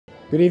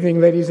Good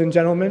evening, ladies and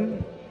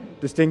gentlemen,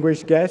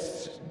 distinguished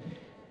guests,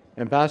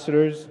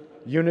 ambassadors,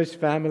 Younes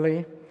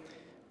family,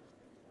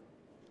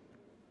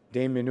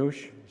 Dame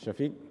Minouche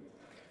Shafik.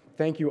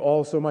 Thank you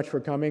all so much for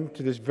coming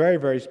to this very,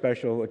 very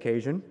special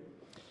occasion.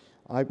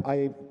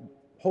 I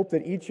hope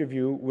that each of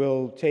you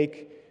will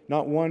take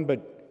not one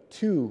but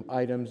two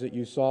items that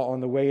you saw on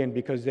the way in,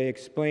 because they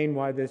explain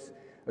why this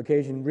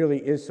occasion really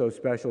is so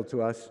special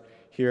to us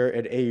here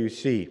at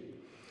AUC.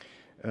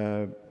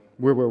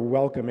 Where we're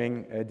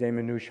welcoming Dame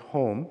Minouche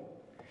home,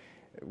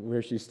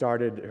 where she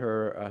started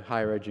her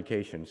higher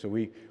education. So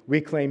we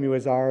claim you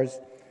as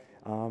ours.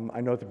 I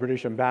know the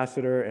British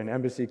ambassador and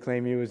embassy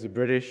claim you as the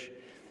British,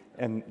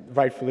 and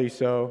rightfully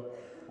so.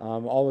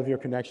 All of your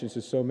connections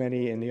to so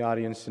many in the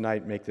audience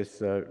tonight make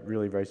this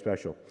really very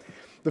special.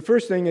 The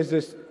first thing is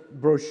this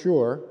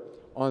brochure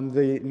on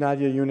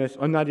Nadia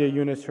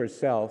Younes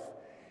herself,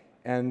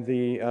 and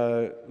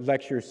the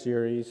lecture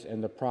series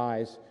and the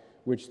prize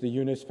which the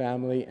Younes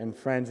family and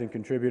friends and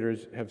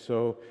contributors have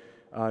so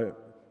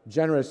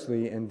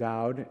generously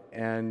endowed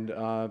and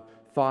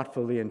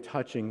thoughtfully and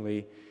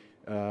touchingly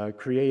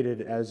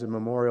created as a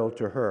memorial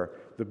to her.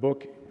 The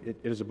book, it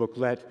is a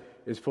booklet,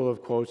 is full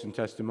of quotes and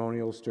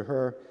testimonials to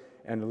her,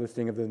 and a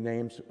listing of the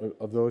names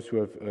of those who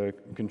have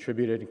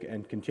contributed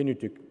and continue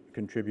to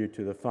contribute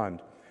to the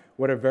fund.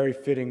 What a very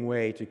fitting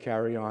way to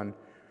carry on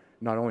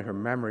not only her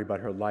memory,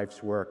 but her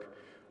life's work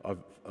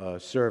of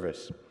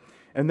service.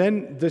 And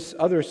then this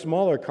other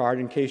smaller card,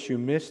 in case you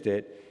missed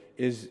it,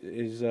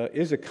 is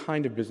a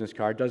kind of business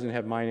card. It doesn't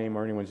have my name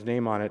or anyone's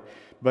name on it,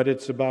 but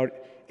it's about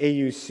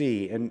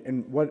AUC.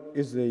 And what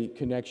is the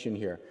connection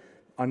here?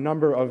 A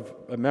number of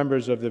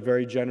members of the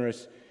very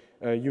generous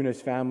Younes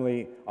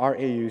family are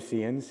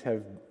AUCians,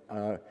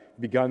 have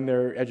begun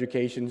their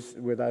educations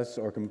with us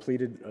or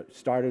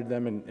started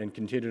them and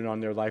continued on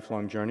their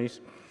lifelong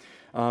journeys.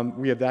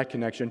 We have that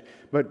connection.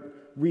 But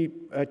we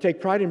take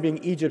pride in being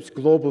Egypt's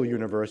global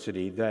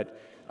university that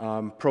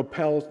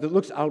that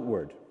looks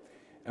outward,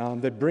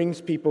 that brings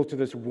people to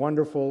this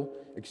wonderful,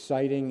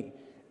 exciting,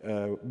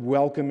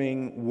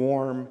 welcoming,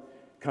 warm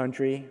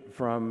country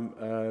from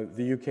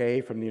the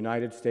UK, from the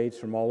United States,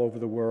 from all over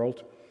the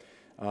world.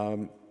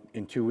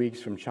 In 2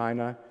 weeks from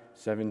China,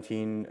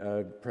 17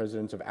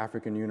 presidents of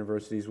African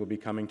universities will be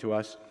coming to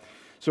us.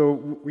 So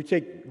we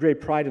take great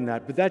pride in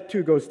that. But that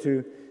too goes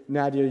to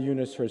Nadia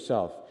Younes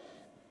herself.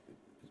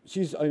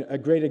 She's a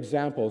great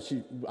example.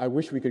 I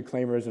wish we could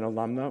claim her as an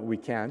alumna. We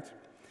can't.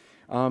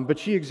 But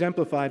she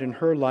exemplified in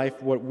her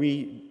life what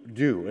we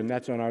do, and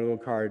that's on our little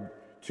card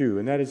too,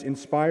 and that is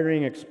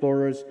inspiring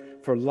explorers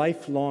for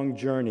lifelong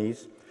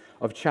journeys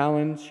of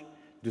challenge,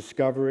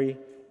 discovery,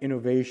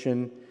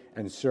 innovation,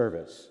 and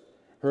service.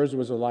 Hers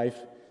was a life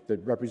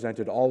that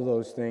represented all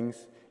those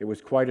things. It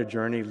was quite a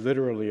journey,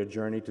 literally a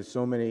journey to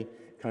so many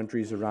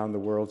countries around the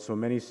world, so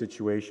many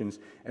situations,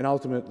 and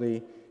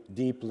ultimately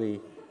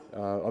deeply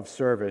of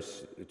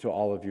service to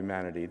all of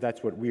humanity.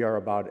 That's what we are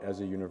about as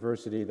a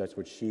university. That's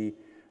what she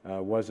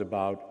was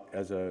about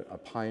as a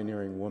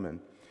pioneering woman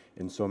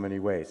in so many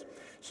ways.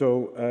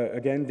 So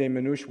again, Dame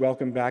Minouche,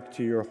 welcome back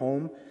to your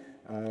home.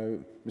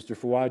 Mr.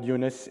 Fouad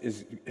Younes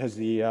has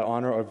the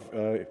honor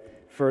of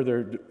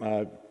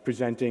further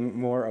presenting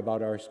more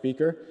about our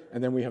speaker.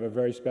 And then we have a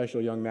very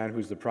special young man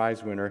who's the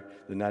prize winner,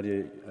 the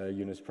Nadia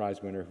Younes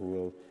prize winner, who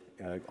will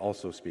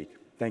also speak.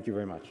 Thank you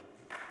very much.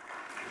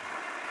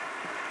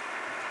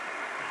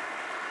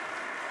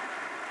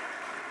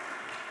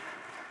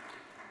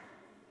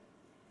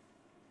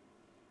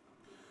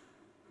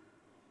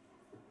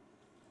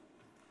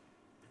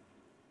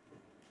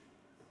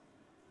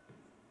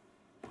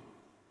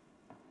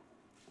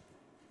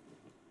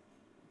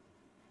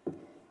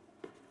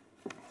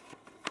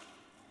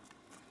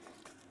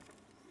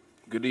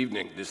 Good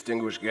evening,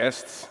 distinguished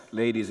guests,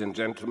 ladies and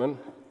gentlemen,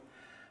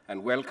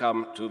 and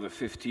welcome to the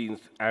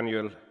 15th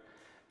Annual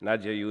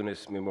Nadia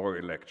Younes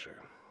Memorial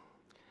Lecture.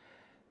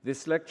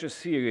 This lecture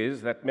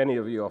series that many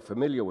of you are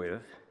familiar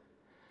with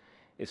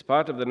is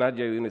part of the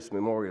Nadia Younes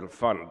Memorial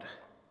Fund,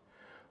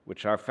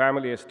 which our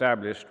family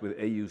established with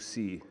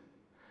AUC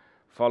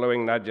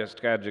following Nadia's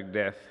tragic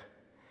death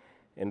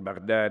in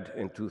Baghdad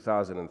in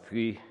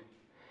 2003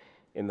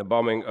 in the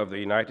bombing of the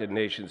United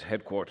Nations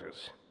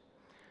headquarters,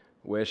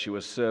 where she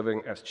was serving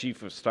as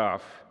Chief of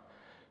Staff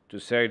to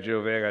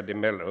Sergio Vera de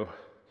Mello,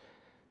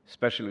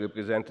 Special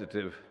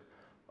Representative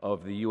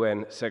of the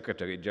UN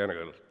Secretary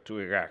General to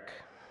Iraq.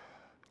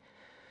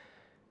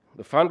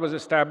 The fund was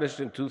established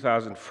in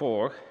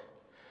 2004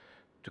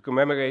 to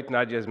commemorate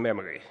Nadia's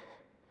memory,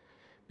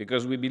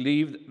 because we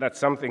believed that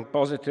something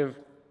positive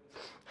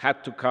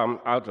had to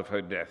come out of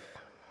her death.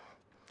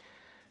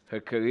 Her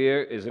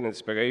career is an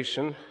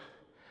inspiration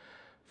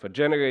for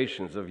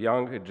generations of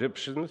young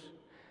Egyptians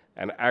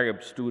and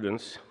Arab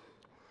students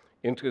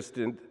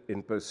interested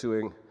in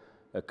pursuing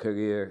a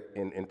career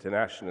in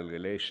international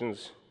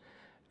relations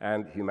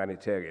and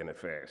humanitarian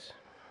affairs.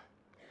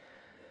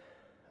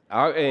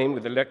 Our aim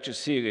with the lecture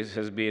series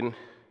has been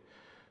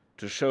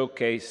to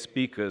showcase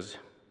speakers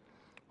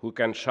who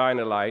can shine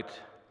a light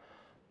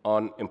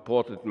on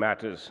important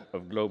matters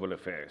of global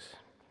affairs.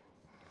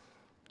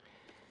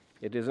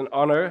 It is an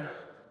honor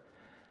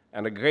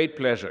and a great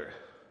pleasure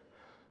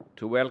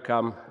to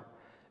welcome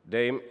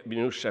Dame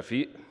Minouche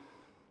Shafik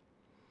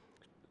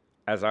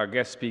as our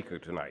guest speaker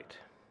tonight,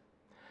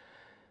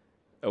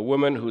 a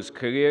woman whose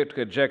career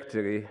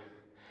trajectory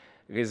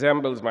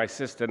resembles my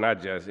sister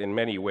Nadia's in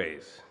many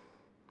ways,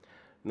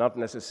 not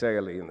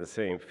necessarily in the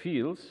same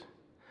fields,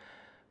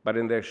 but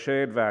in their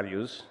shared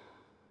values,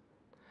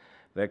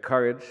 their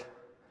courage,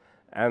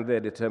 and their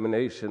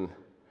determination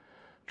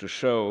to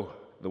show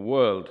the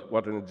world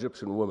what an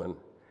Egyptian woman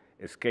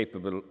is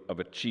capable of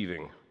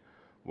achieving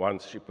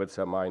once she puts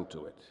her mind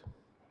to it.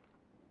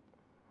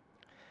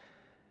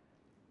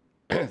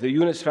 The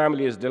Younes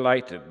family is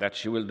delighted that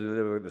she will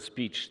deliver the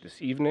speech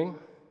this evening,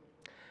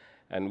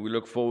 and we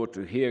look forward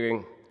to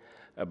hearing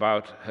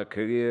about her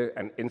career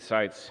and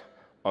insights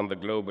on the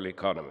global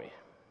economy.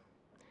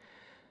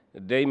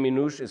 Dame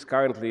Minouche is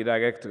currently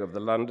director of the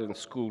London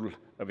School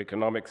of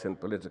Economics and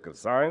Political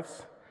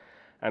Science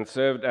and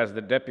served as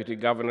the Deputy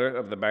Governor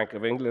of the Bank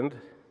of England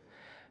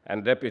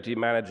and Deputy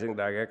Managing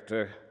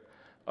Director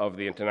of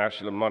the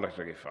International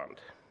Monetary Fund.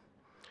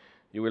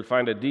 You will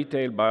find a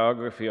detailed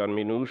biography on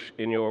Minouche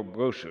in your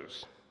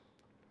brochures.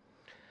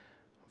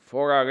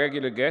 For our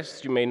regular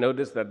guests, you may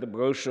notice that the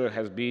brochure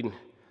has been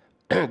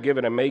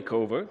given a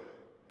makeover.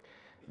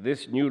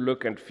 This new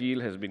look and feel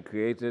has been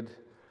created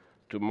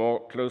to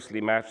more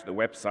closely match the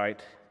website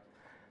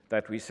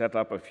that we set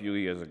up a few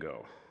years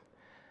ago.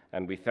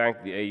 And we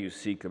thank the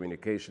AUC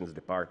Communications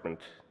Department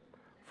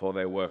for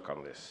their work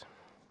on this.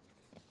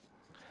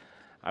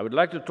 I would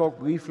like to talk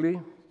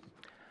briefly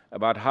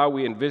about how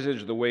we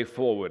envisage the way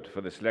forward for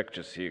this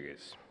lecture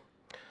series.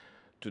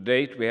 To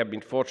date, we have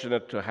been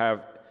fortunate to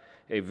have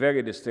a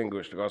very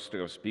distinguished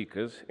roster of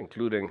speakers,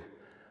 including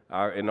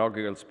our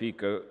inaugural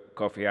speaker,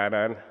 Kofi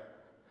Annan,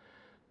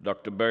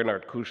 Dr.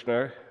 Bernard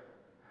Kouchner,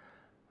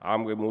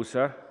 Amr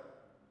Moussa,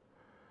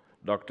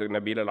 Dr.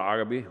 Nabil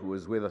Al-Arabi, who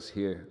is with us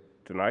here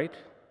tonight,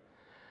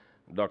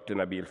 Dr.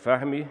 Nabil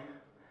Fahmy,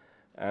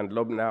 and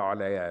Lobna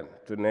Alayan,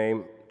 to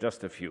name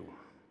just a few.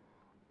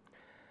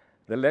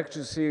 The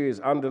lecture series'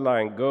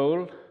 underlying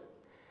goal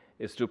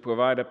is to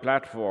provide a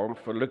platform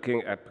for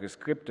looking at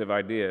prescriptive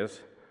ideas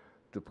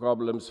to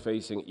problems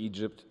facing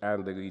Egypt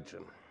and the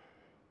region.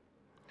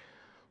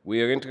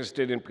 We are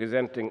interested in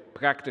presenting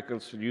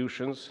practical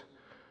solutions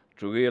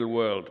to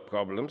real-world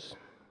problems,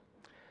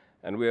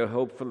 and we are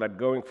hopeful that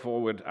going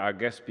forward, our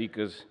guest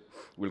speakers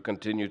will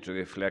continue to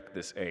reflect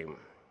this aim.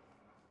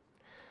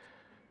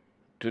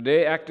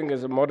 Today, acting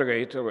as a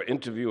moderator or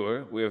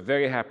interviewer, we are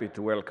very happy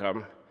to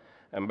welcome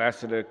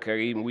Ambassador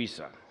Karim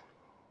Wissa.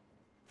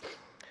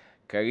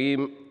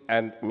 Karim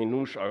and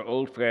Minouche are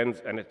old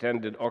friends and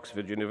attended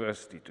Oxford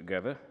University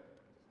together.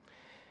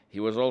 He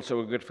was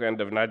also a good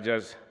friend of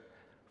Nadia's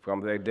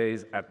from their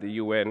days at the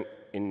UN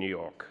in New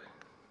York.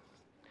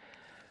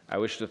 I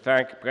wish to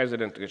thank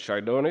President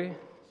Richardoni,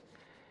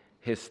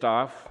 his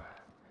staff,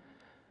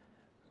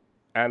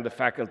 and the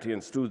faculty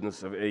and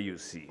students of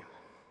AUC.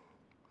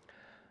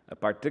 A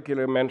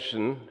particular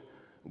mention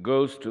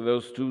goes to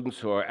those students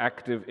who are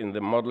active in the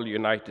Model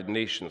United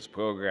Nations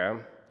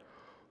program,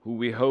 who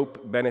we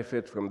hope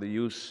benefit from the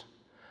use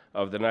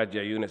of the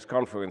Nadia Younes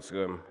conference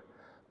room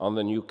on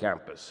the new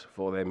campus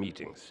for their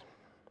meetings.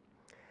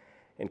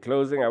 In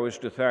closing, I wish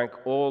to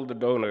thank all the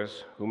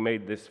donors who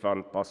made this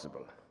fund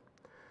possible.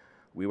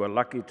 We were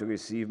lucky to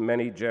receive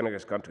many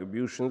generous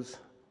contributions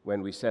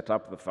when we set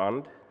up the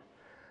fund,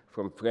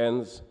 from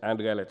friends and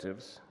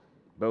relatives,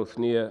 both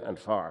near and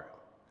far.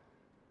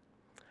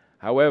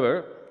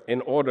 However,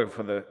 in order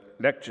for the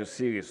lecture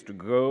series to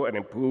grow and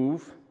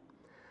improve,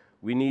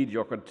 we need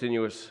your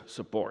continuous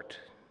support.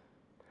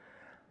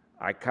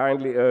 I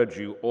kindly urge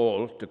you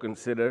all to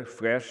consider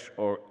fresh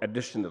or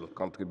additional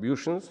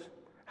contributions,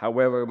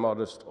 however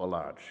modest or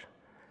large.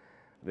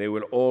 They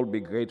will all be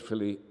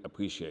gratefully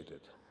appreciated.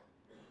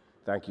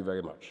 Thank you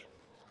very much.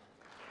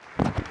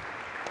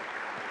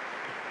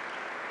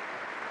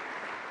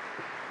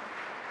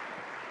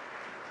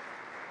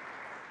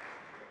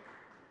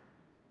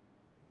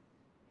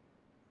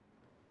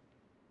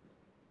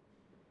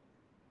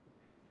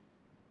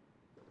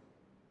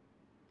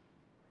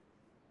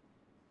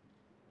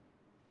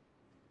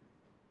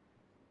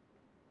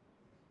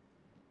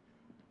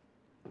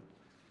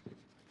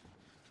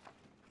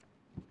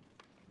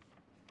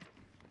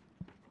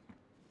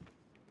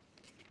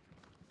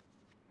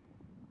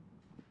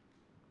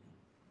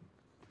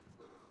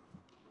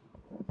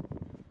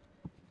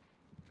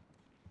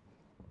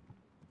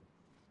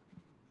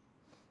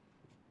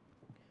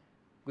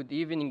 Good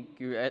evening,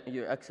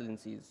 Your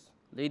Excellencies,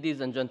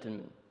 ladies and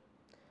gentlemen.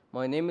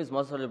 My name is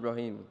Mazhar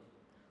Ibrahim.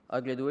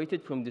 I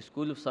graduated from the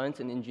School of Science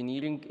and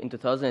Engineering in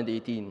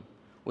 2018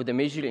 with a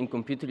major in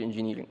computer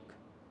engineering.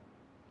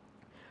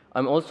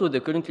 I'm also the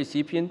current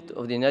recipient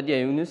of the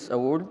Nadia Younes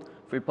Award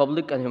for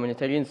Public and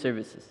Humanitarian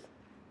Services.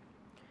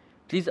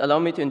 Please allow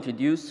me to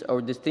introduce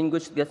our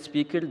distinguished guest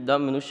speaker,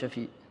 Dame Minouche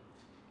Shafik.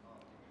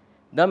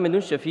 Dame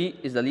Minouche Shafik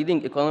is a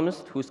leading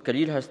economist whose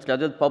career has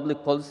straddled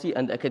public policy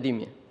and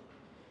academia.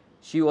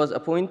 She was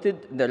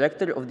appointed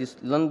director of the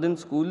London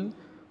School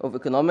of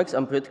Economics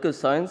and Political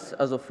Science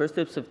as of 1st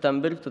of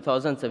September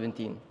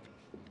 2017.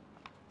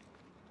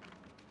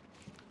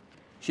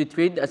 She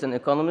trained as an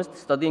economist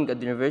studying at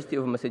the University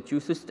of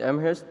Massachusetts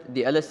Amherst,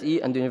 the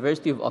LSE, and the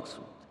University of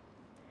Oxford.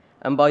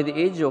 And by the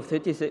age of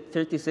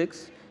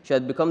 36, she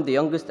had become the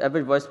youngest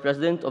ever vice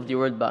president of the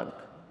World Bank.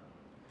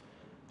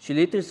 She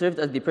later served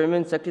as the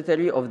permanent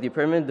secretary of the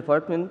Permanent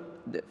Department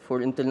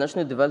for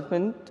International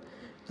Development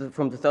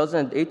from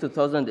 2008 to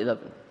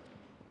 2011,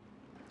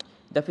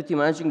 deputy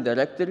managing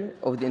director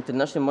of the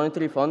International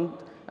Monetary Fund,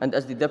 and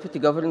as the deputy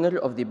governor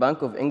of the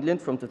Bank of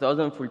England from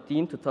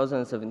 2014 to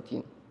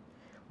 2017,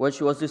 where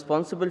she was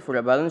responsible for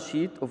a balance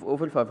sheet of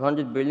over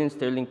 500 billion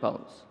sterling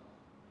pounds.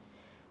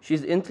 She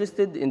is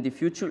interested in the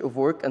future of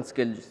work and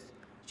skills,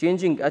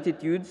 changing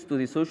attitudes to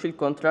the social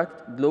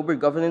contract, global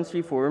governance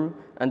reform,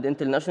 and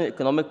international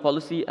economic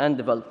policy and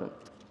development.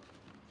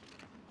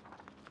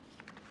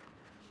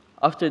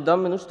 After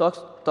Dame Minouche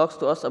talks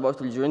to us about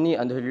her journey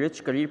and her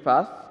rich career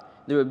path,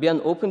 there will be an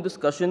open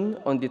discussion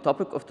on the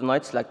topic of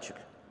tonight's lecture,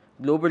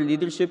 Global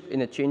Leadership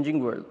in a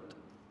Changing World,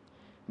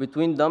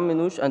 between Dame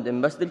Minouche and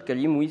Ambassador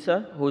Karim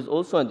Wissa, who is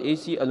also an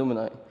AC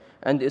alumni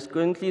and is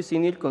currently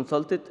senior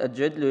consultant at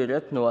Jed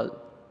Lorette Noel.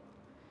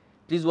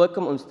 Please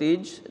welcome on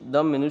stage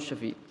Dame Minouche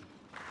Shafik.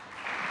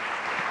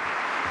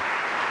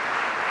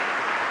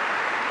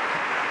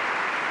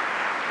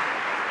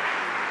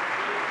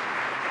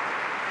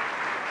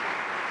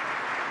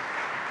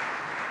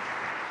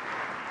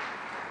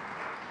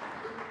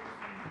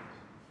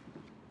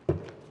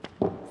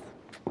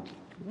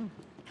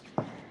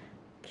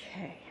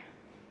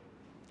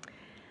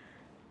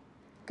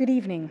 Good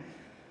evening.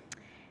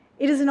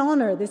 It is an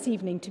honor this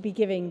evening to be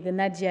giving the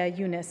Nadia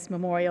Younes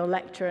Memorial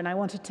Lecture, and I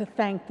wanted to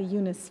thank the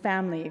Younes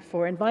family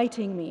for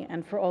inviting me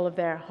and for all of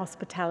their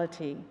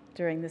hospitality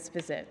during this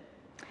visit.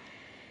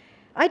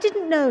 I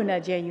didn't know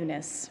Nadia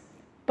Younes,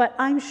 but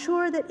I'm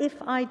sure that if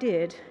I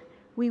did,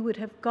 we would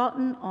have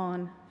gotten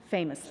on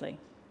famously.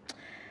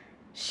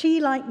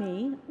 She, like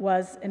me,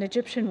 was an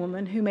Egyptian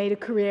woman who made a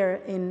career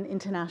in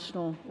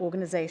international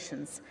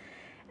organizations.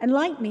 And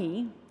like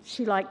me,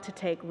 she liked to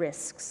take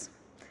risks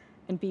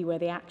and be where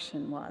the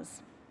action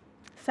was.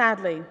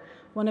 Sadly,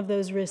 one of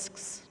those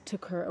risks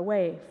took her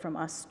away from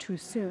us too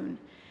soon,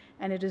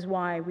 and it is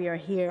why we are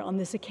here on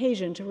this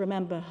occasion to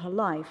remember her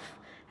life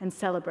and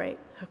celebrate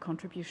her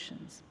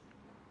contributions.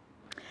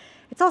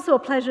 It's also a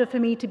pleasure for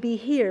me to be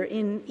here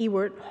in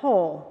Ewart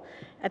Hall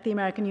at the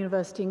American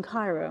University in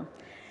Cairo,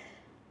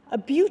 a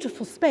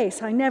beautiful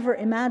space I never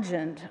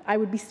imagined I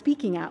would be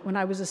speaking at when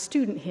I was a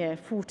student here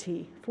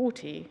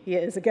 40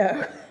 years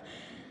ago.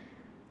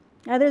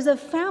 Now, there's a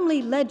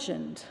family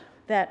legend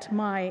that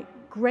my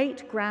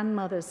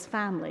great-grandmother's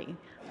family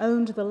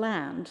owned the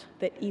land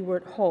that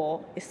Ewart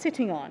Hall is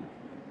sitting on,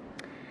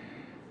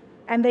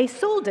 and they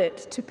sold it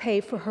to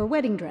pay for her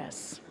wedding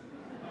dress,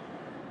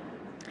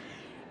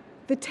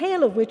 the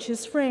tale of which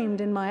is framed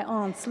in my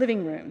aunt's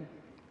living room.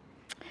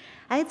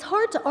 And it's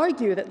hard to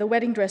argue that the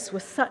wedding dress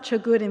was such a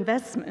good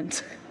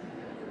investment.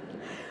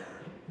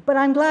 But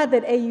I'm glad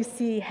that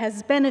AUC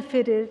has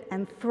benefited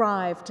and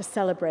thrived to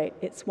celebrate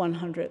its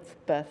 100th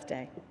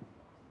birthday.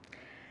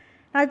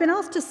 Now, I've been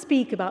asked to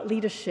speak about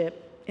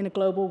leadership in a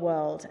global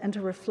world and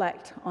to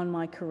reflect on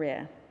my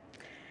career.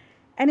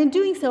 And in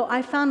doing so,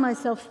 I found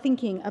myself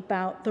thinking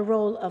about the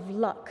role of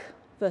luck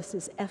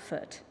versus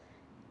effort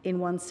in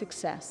one's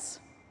success,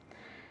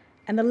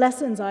 and the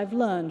lessons I've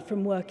learned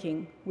from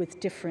working with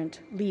different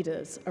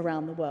leaders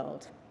around the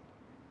world.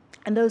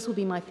 And those will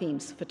be my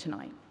themes for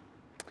tonight.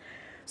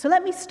 So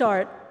let me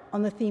start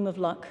on the theme of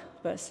luck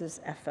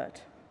versus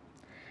effort.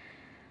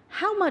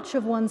 How much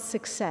of one's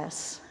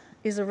success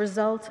is a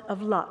result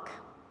of luck,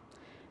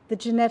 the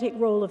genetic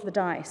roll of the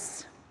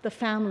dice, the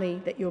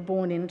family that you're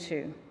born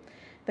into,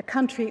 the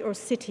country or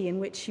city in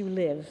which you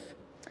live,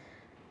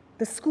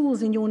 the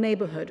schools in your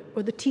neighborhood,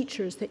 or the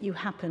teachers that you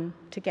happen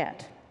to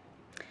get?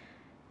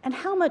 And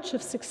how much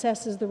of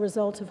success is the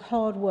result of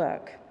hard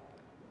work,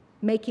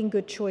 making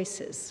good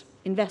choices,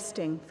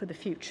 investing for the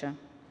future?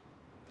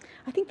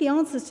 I think the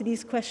answers to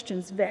these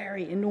questions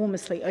vary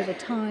enormously over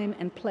time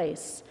and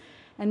place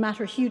and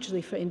matter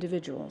hugely for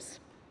individuals.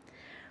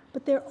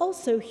 But they're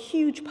also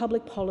huge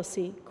public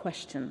policy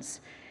questions,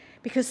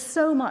 because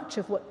so much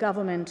of what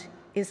government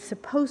is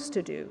supposed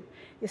to do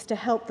is to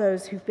help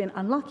those who've been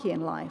unlucky in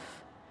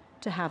life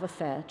to have a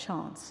fair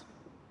chance.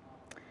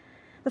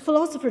 The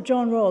philosopher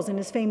John Rawls, in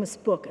his famous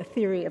book, A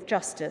Theory of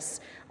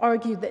Justice,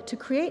 argued that to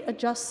create a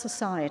just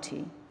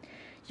society,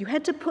 you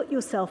had to put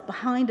yourself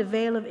behind a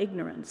veil of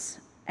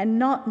ignorance and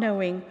not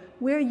knowing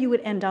where you would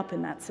end up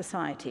in that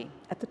society,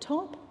 at the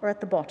top or at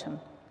the bottom.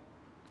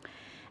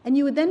 And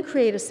you would then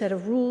create a set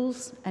of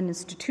rules and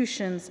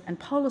institutions and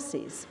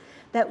policies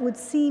that would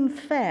seem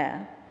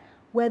fair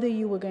whether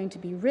you were going to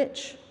be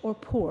rich or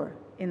poor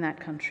in that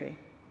country.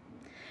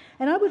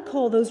 And I would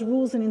call those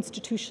rules and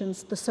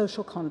institutions the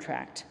social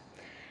contract.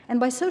 And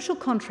by social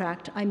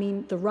contract, I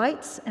mean the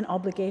rights and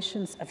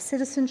obligations of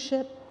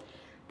citizenship,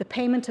 the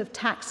payment of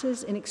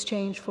taxes in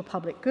exchange for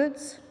public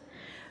goods,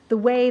 the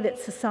way that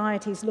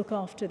societies look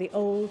after the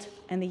old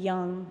and the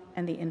young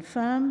and the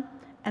infirm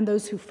and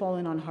those who've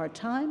fallen on hard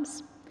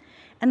times,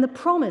 and the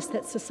promise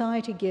that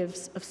society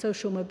gives of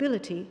social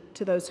mobility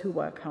to those who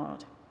work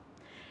hard.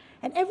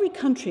 And every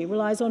country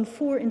relies on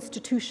 4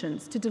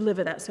 institutions to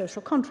deliver that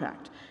social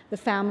contract: the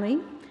family,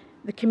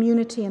 the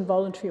community and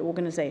voluntary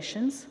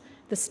organizations,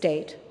 the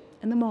state,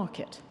 and the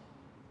market.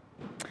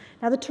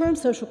 Now, the term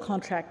social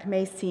contract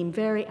may seem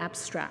very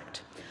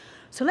abstract,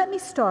 so let me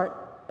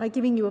start by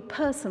giving you a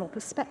personal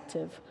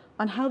perspective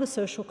on how the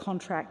social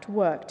contract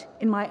worked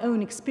in my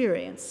own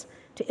experience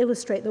to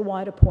illustrate the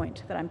wider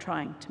point that I'm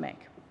trying to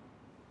make.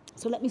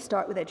 So let me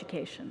start with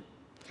education.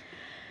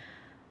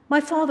 My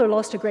father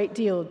lost a great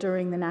deal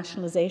during the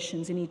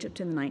nationalizations in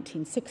Egypt in the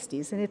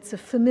 1960s, and it's a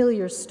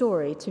familiar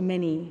story to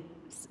many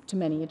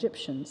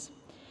Egyptians.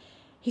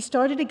 He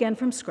started again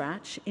from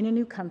scratch in a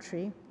new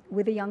country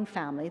with a young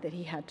family that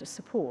he had to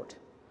support.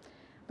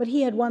 But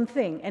he had one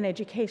thing, an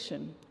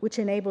education, which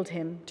enabled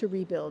him to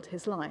rebuild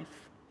his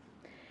life.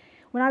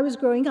 When I was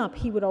growing up,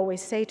 he would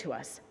always say to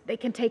us, "They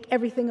can take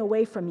everything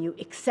away from you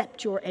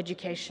except your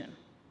education."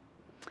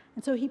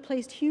 And so he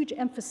placed huge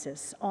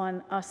emphasis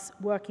on us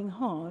working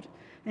hard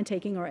and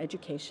taking our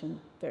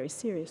education very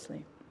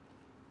seriously.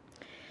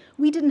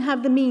 We didn't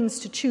have the means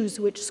to choose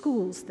which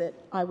schools that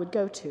I would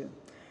go to.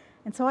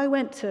 And so I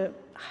went to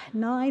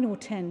 9 or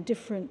 10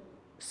 different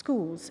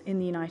schools in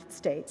the United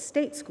States,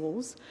 state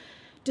schools,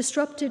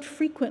 disrupted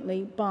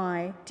frequently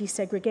by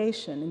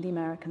desegregation in the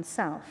American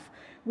South,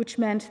 which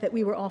meant that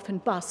we were often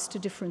bused to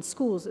different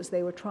schools as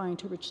they were trying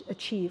to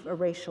achieve a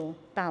racial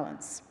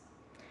balance.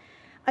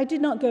 I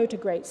did not go to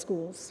great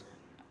schools,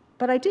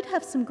 but I did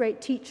have some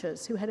great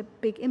teachers who had a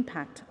big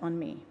impact on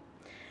me.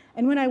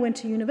 And when I went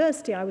to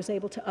university, I was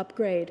able to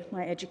upgrade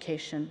my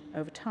education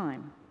over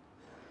time.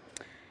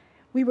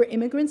 We were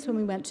immigrants when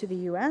we went to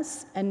the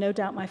US, and no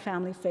doubt my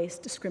family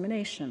faced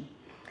discrimination.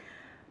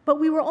 But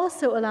we were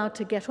also allowed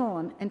to get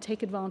on and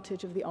take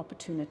advantage of the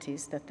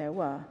opportunities that there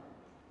were.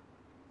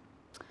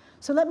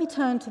 So let me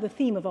turn to the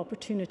theme of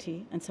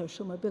opportunity and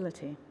social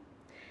mobility.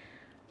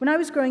 When I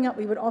was growing up,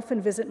 we would often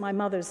visit my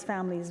mother's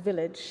family's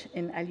village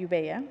in Al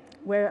Ubeya,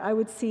 where I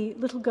would see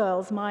little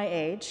girls my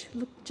age,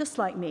 just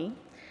like me,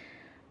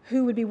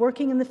 who would be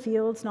working in the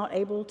fields, not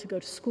able to go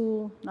to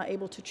school, not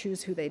able to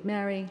choose who they'd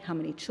marry, how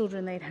many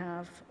children they'd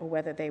have, or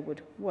whether they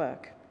would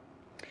work.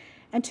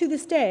 And to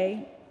this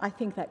day, I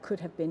think that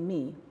could have been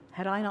me,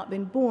 had I not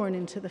been born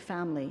into the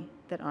family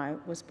that I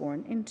was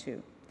born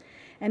into,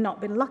 and not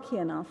been lucky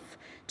enough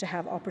to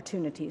have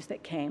opportunities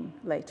that came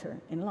later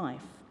in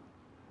life.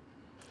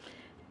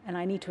 And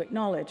I need to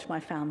acknowledge my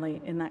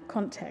family in that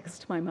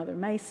context: my mother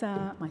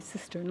Maisa, my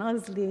sister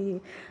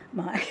Nazli,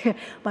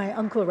 my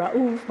uncle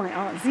Raouf, my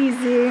aunt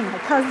Zizi, my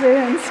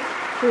cousins,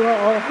 who are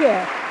all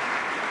here.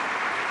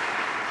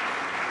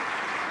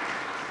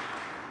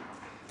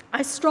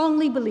 I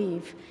strongly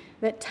believe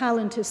that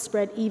talent is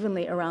spread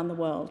evenly around the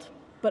world,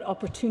 but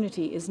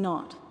opportunity is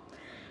not,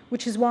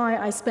 which is why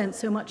I spent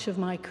so much of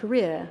my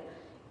career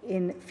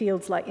in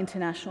fields like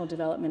international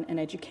development and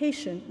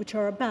education, which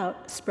are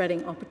about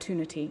spreading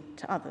opportunity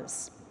to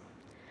others.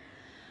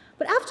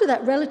 But after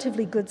that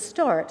relatively good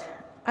start,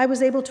 I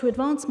was able to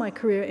advance my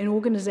career in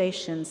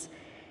organizations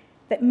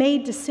that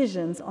made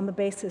decisions on the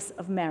basis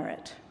of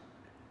merit: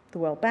 the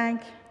World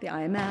Bank, the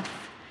IMF,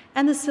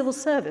 and the civil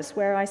service,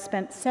 where I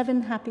spent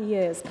 7 happy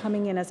years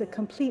coming in as a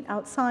complete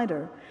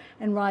outsider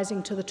and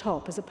rising to the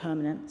top as a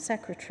permanent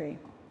secretary.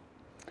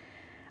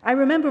 I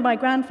remember my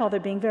grandfather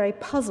being very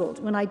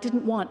puzzled when I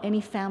didn't want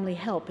any family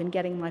help in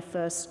getting my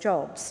first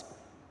jobs.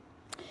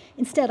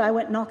 Instead, I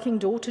went knocking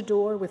door to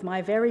door with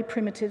my very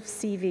primitive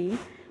CV,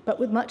 but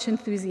with much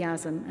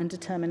enthusiasm and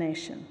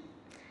determination.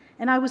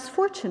 And I was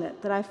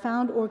fortunate that I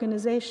found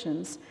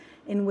organizations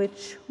in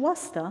which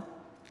wasta,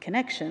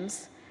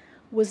 connections,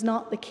 was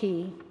not the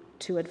key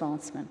to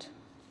advancement.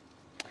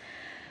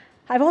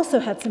 I've also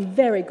had some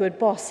very good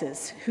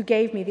bosses who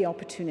gave me the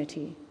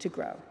opportunity to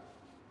grow.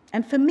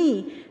 And for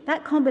me,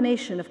 that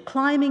combination of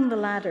climbing the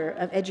ladder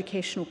of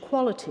educational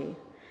quality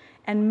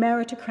and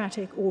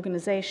meritocratic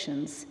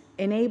organizations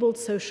enabled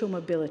social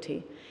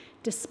mobility,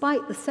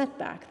 despite the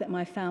setback that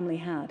my family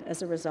had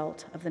as a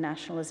result of the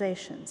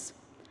nationalizations.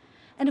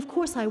 And of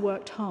course, I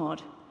worked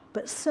hard,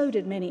 but so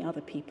did many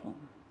other people.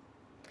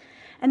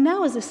 And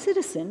now, as a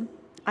citizen,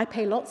 I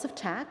pay lots of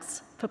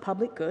tax for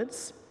public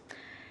goods.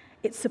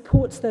 It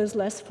supports those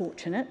less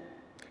fortunate.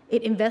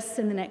 It invests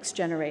in the next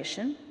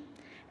generation.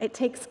 It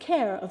takes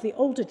care of the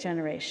older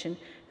generation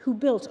who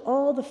built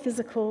all the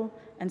physical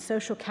and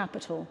social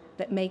capital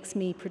that makes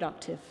me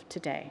productive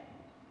today.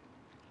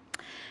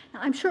 Now,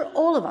 I'm sure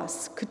all of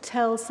us could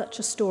tell such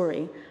a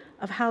story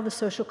of how the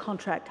social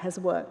contract has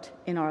worked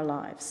in our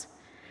lives.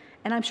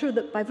 And I'm sure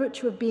that by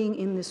virtue of being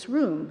in this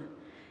room,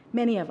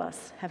 many of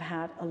us have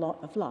had a lot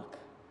of luck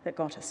that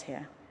got us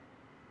here.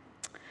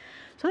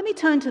 So let me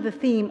turn to the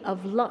theme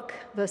of luck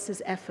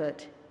versus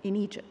effort in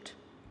Egypt.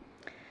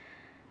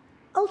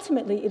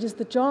 Ultimately, it is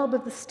the job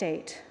of the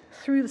state,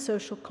 through the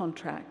social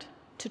contract,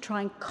 to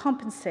try and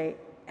compensate,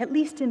 at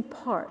least in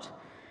part,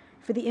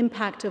 for the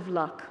impact of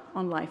luck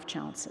on life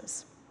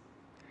chances.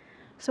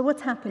 So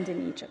what's happened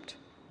in Egypt?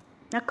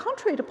 Now,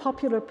 contrary to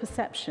popular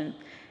perception,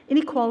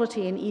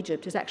 inequality in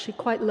Egypt is actually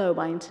quite low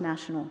by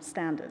international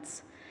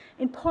standards,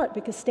 in part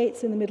because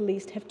states in the Middle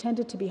East have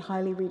tended to be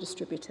highly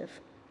redistributive.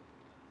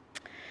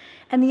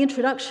 And the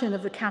introduction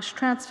of the cash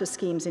transfer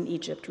schemes in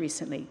Egypt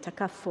recently,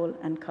 Takaful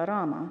and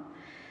Karama,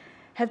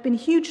 have been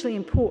hugely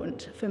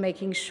important for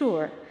making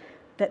sure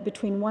that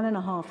between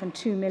 1.5 and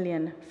 2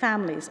 million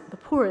families, the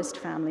poorest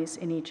families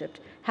in Egypt,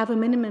 have a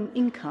minimum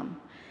income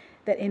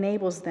that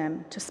enables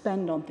them to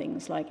spend on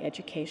things like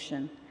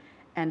education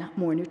and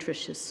more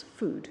nutritious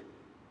food.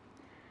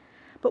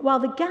 But while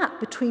the gap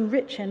between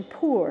rich and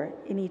poor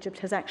in Egypt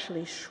has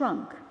actually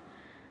shrunk,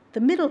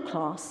 the middle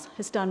class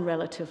has done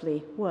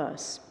relatively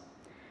worse.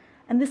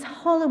 And this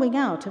hollowing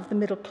out of the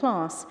middle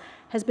class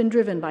has been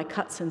driven by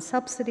cuts in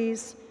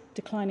subsidies,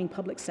 declining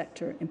public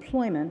sector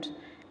employment,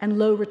 and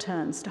low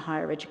returns to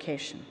higher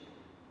education.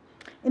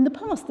 In the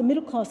past, the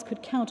middle class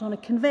could count on a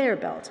conveyor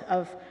belt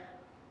of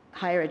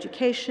higher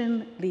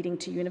education, leading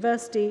to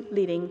university,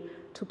 leading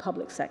to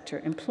public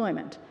sector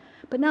employment.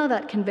 But now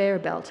that conveyor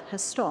belt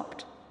has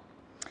stopped.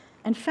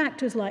 And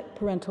factors like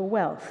parental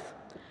wealth,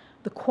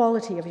 the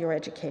quality of your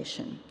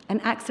education,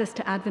 and access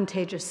to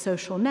advantageous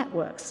social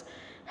networks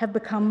have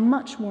become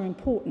much more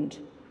important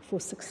for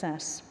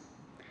success.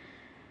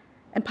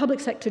 And public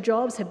sector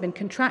jobs have been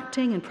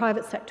contracting, and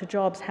private sector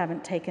jobs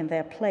haven't taken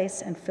their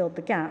place and filled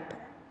the gap.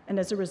 And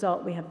as a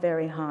result, we have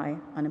very high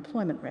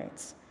unemployment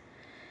rates.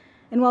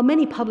 And while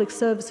many public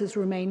services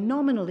remain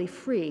nominally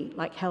free,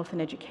 like health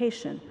and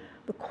education,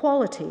 the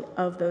quality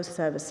of those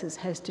services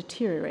has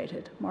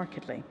deteriorated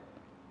markedly.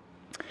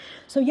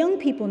 So young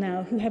people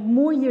now who have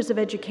more years of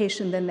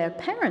education than their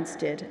parents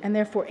did, and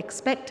therefore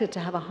expected to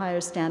have a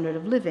higher standard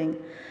of living,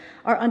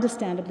 are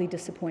understandably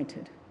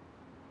disappointed.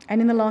 And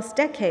in the last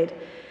decade,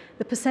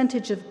 the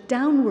percentage of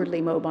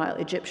downwardly mobile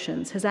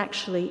Egyptians has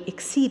actually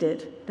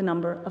exceeded the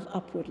number of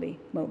upwardly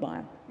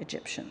mobile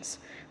Egyptians,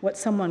 what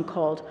someone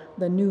called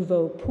the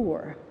nouveau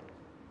poor.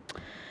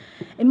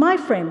 In my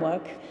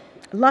framework,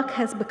 luck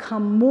has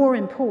become more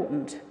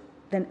important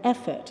than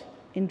effort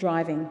in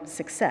driving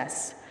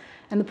success,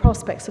 and the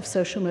prospects of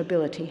social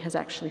mobility has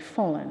actually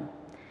fallen.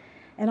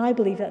 And I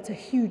believe that's a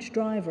huge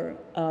driver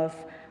of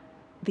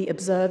the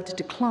observed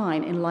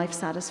decline in life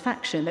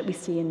satisfaction that we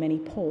see in many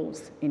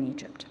polls in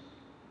Egypt.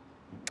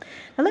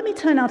 Now let me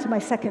turn now to my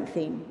second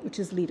theme, which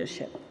is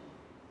leadership,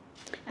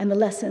 and the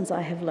lessons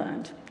I have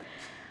learned.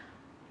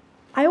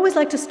 I always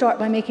like to start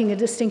by making a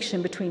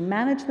distinction between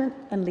management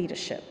and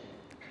leadership.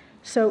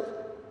 So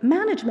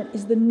management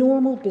is the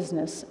normal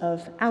business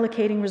of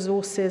allocating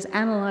resources,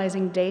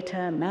 analyzing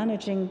data,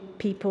 managing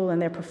people and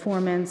their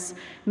performance,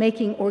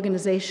 making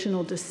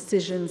organizational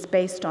decisions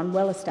based on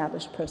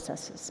well-established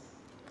processes.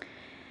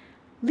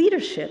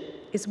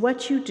 Leadership is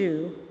what you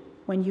do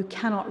when you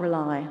cannot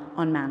rely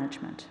on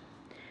management,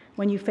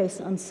 when you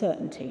face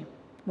uncertainty,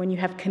 when you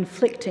have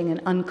conflicting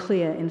and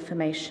unclear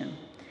information,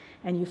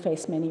 and you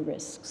face many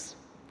risks.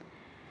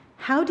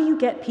 How do you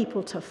get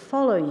people to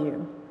follow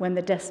you when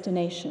the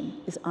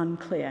destination is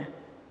unclear?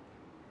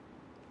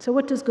 So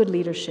what does good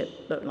leadership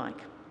look like?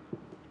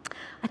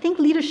 I think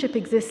leadership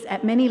exists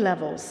at many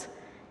levels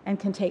and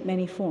can take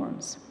many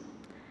forms.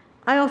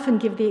 I often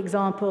give the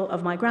example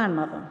of my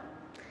grandmother,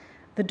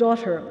 the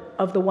daughter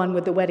of the one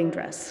with the wedding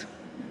dress.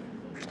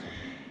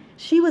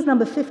 She was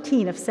number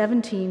 15 of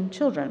 17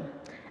 children,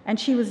 and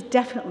she was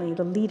definitely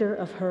the leader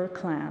of her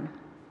clan.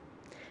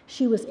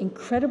 She was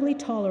incredibly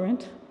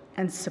tolerant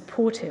and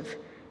supportive,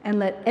 and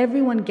let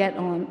everyone get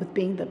on with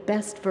being the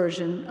best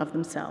version of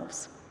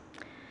themselves.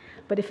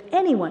 But if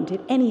anyone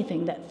did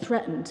anything that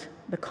threatened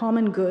the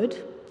common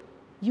good,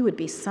 you would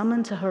be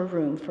summoned to her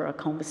room for a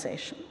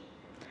conversation.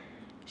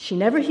 She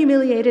never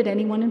humiliated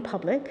anyone in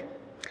public,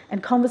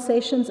 and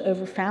conversations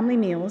over family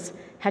meals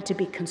had to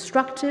be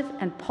constructive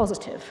and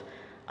positive.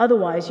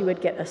 Otherwise, you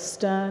would get a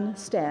stern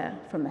stare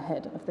from the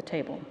head of the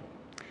table.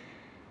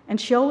 And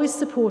she always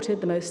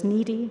supported the most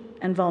needy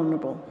and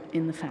vulnerable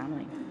in the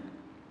family.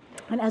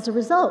 And as a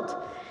result,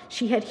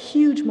 she had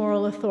huge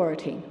moral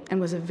authority and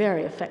was a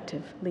very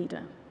effective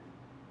leader.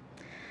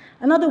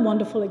 Another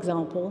wonderful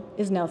example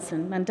is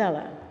Nelson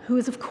Mandela, who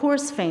is of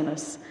course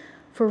famous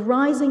for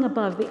rising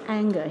above the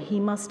anger he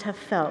must have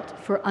felt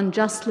for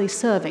unjustly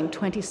serving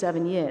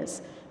 27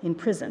 years in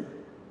prison.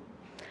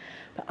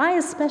 But I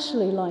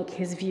especially like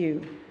his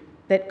view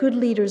that good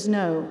leaders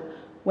know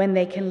when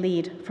they can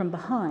lead from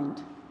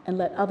behind and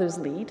let others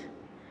lead,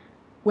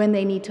 when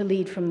they need to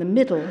lead from the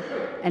middle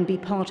and be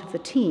part of the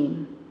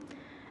team,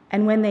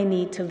 and when they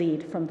need to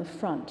lead from the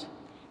front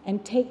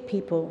and take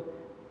people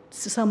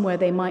to somewhere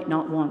they might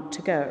not want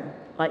to go,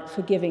 like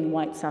forgiving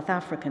white South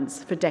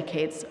Africans for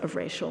decades of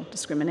racial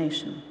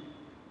discrimination.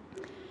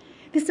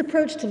 This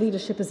approach to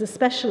leadership is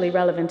especially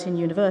relevant in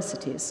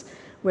universities,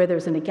 where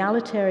there's an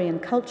egalitarian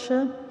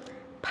culture,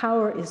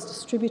 power is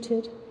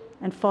distributed,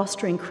 and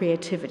fostering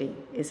creativity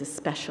is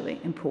especially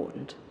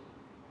important.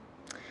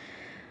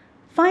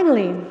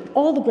 Finally,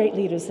 all the great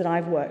leaders that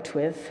I've worked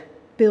with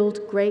build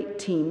great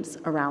teams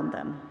around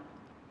them.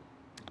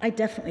 I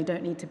definitely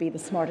don't need to be the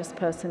smartest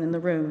person in the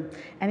room,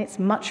 and it's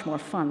much more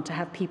fun to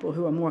have people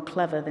who are more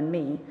clever than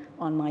me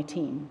on my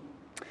team.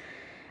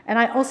 And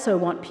I also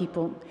want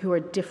people who are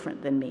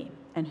different than me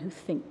and who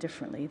think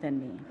differently than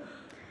me.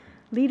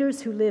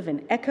 Leaders who live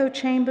in echo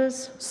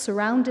chambers,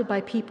 surrounded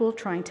by people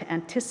trying to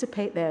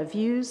anticipate their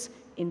views,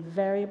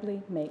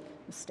 invariably make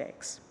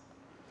mistakes.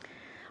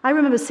 I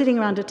remember sitting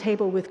around a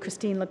table with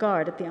Christine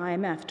Lagarde at the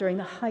IMF during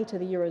the height of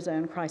the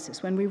Eurozone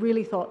crisis, when we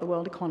really thought the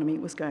world economy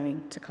was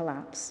going to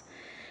collapse,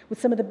 with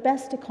some of the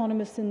best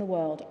economists in the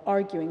world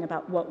arguing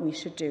about what we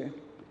should do.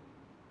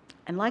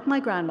 And like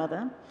my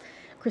grandmother,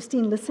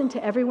 Christine listened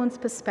to everyone's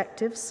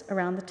perspectives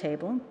around the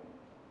table.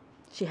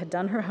 She had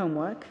done her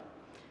homework.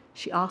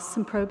 She asked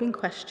some probing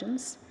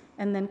questions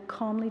and then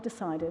calmly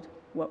decided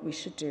what we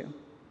should do.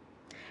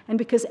 And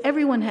because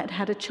everyone had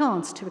had a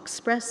chance to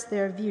express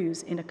their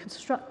views in a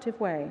constructive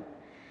way,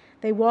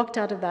 they walked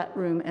out of that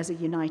room as a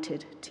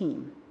united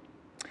team.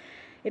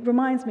 It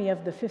reminds me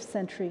of the 5th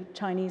century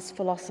Chinese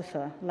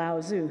philosopher Lao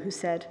Tzu, who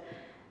said,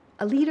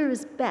 "A leader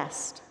is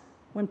best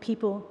when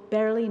people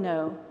barely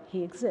know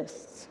he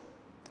exists.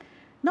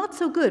 Not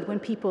so good when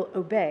people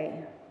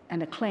obey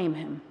and acclaim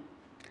him.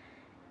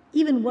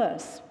 Even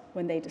worse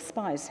when they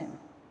despise him.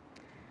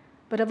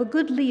 But of a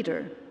good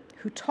leader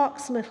who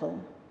talks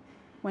little,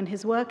 when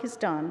his work is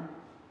done,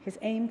 his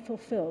aim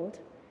fulfilled,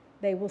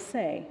 they will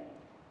say,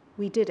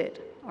 'We did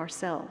it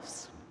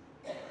ourselves.'"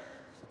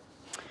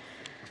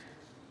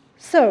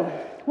 So,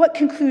 what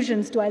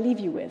conclusions do I leave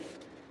you with?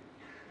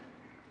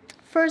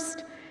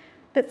 First,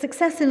 that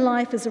success in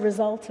life is a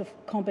result of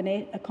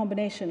a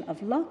combination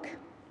of luck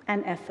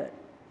and effort.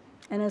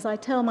 And as I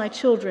tell my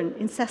children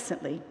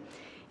incessantly,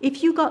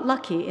 if you got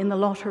lucky in the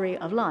lottery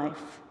of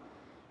life,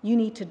 you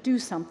need to do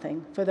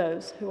something for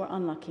those who are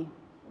unlucky.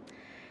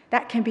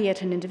 That can be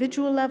at an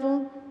individual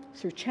level,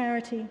 through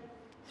charity,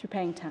 through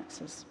paying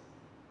taxes.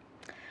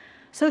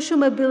 Social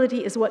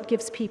mobility is what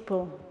gives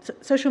people,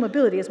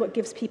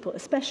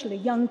 especially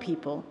young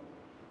people,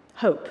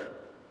 hope.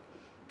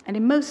 And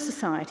in most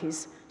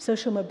societies,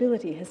 social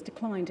mobility has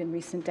declined in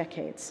recent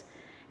decades.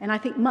 And I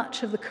think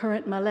much of the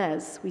current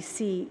malaise we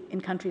see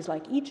in countries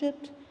like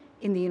Egypt,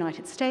 in the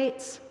United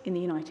States, in the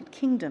United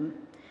Kingdom,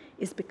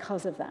 is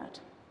because of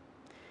that.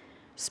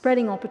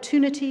 Spreading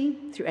opportunity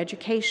through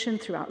education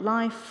throughout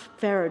life,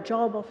 fairer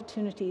job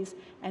opportunities,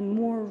 and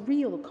more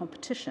real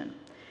competition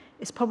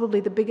is probably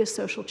the biggest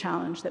social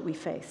challenge that we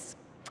face.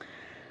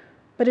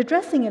 But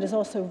addressing it is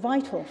also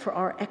vital for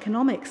our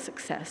economic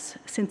success,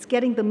 since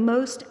getting the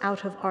most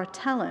out of our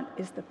talent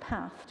is the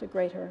path to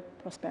greater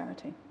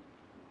prosperity.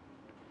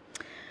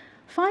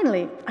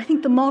 Finally, I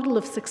think the model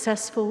of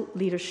successful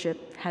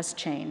leadership has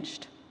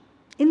changed.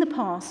 In the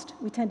past,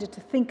 we tended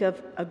to think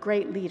of a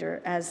great leader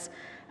as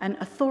an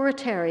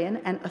authoritarian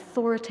and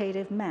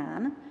authoritative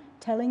man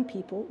telling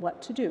people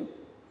what to do.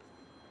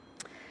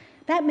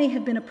 That may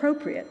have been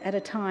appropriate at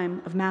a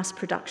time of mass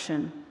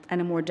production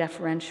and a more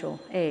deferential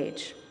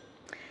age.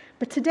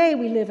 But today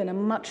we live in a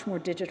much more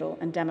digital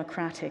and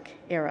democratic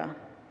era.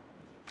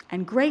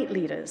 And great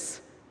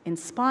leaders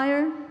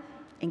inspire,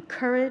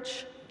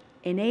 encourage,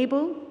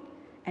 enable,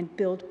 and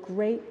build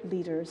great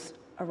leaders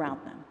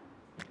around them.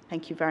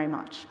 Thank you very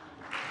much.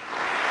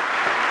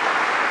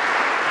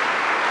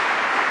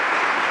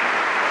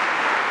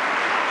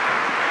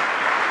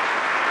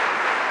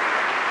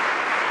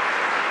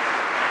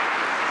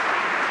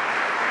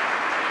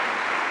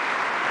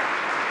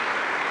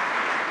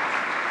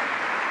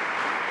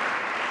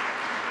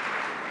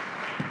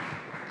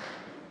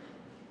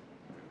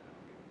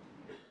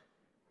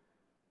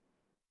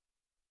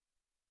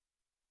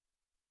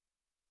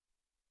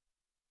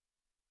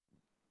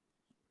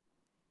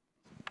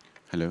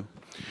 Hello.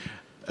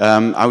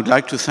 I would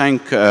like to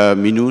thank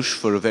Minouche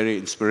for a very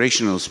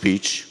inspirational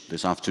speech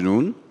this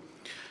afternoon.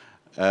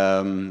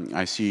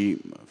 I see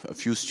a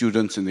few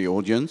students in the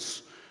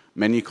audience,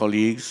 many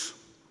colleagues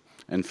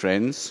and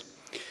friends.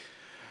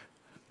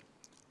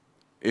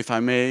 If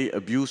I may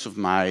abuse of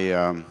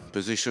my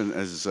position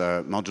as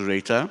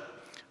moderator,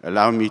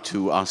 allow me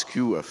to ask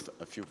you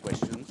a few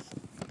questions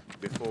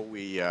before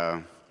we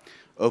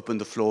open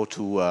the floor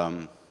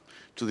to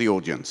the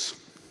audience.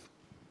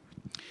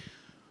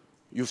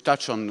 You've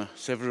touched on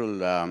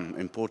several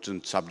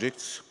important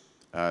subjects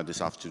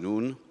this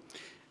afternoon,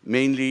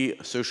 mainly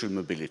social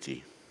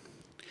mobility.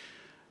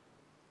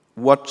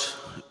 What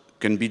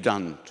can be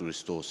done to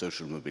restore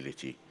social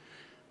mobility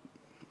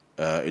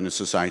in a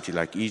society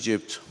like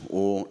Egypt,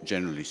 or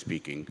generally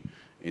speaking,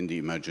 in the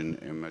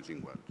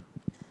emerging world?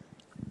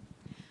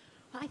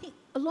 I think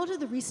a lot of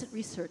the recent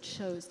research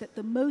shows that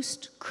the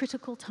most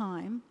critical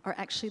time are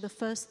actually the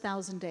first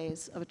 1,000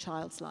 days of a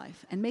child's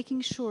life, and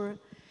making sure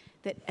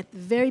that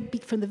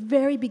from the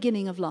very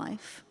beginning of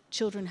life,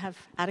 children have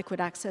adequate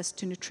access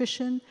to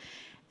nutrition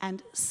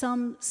and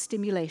some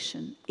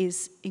stimulation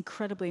is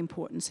incredibly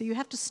important. So you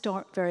have to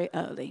start very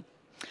early.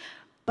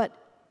 But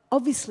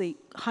obviously,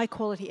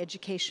 high-quality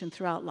education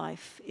throughout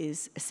life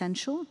is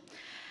essential.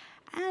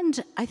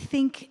 And I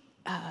think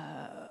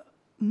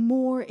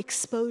more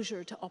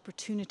exposure to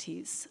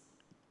opportunities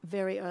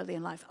very early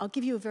in life. I'll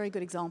give you a very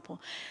good example.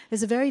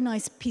 There's a very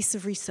nice piece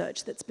of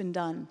research that's been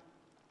done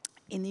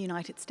in the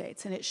United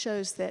States, and it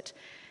shows that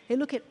they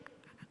look at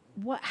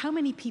how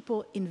many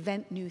people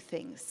invent new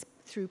things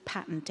through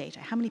patent data,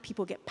 how many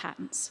people get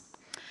patents.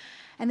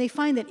 And they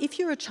find that if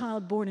you're a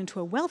child born into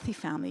a wealthy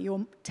family,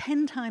 you're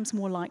 10 times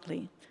more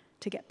likely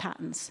to get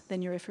patents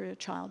than if you're a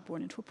child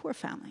born into a poor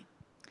family.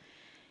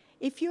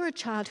 If you're a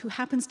child who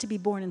happens to be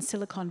born in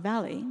Silicon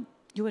Valley,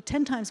 you are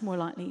 10 times more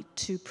likely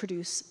to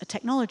produce a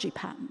technology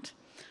patent.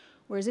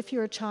 Whereas if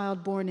you're a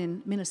child born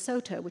in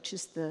Minnesota, which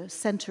is the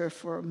center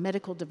for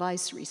medical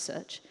device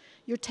research,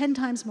 you're 10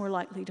 times more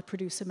likely to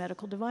produce a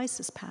medical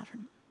devices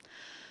patent.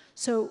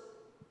 So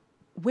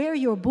where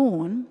you're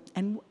born,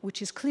 and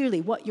which is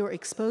clearly what you're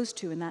exposed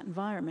to in that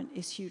environment,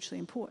 is hugely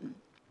important.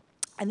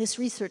 And this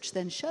research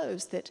then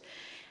shows that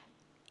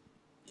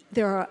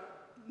there are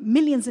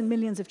millions and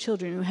millions of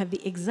children who have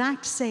the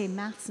exact same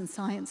maths and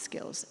science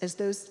skills as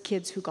those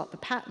kids who got the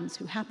patents,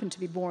 who happened to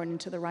be born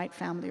into the right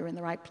family or in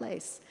the right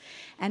place,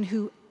 and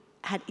who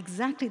had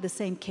exactly the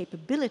same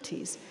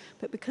capabilities,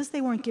 but because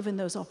they weren't given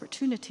those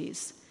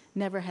opportunities,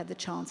 never had the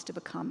chance to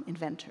become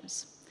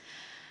inventors.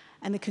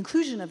 And the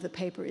conclusion of the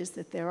paper is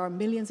that there are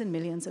millions and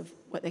millions of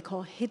what they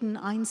call hidden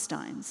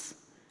Einsteins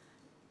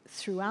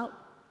throughout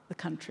the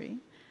country,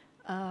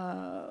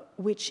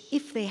 which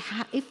if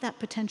that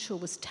potential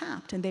was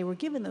tapped and they were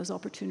given those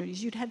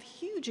opportunities, you'd have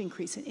huge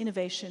increase in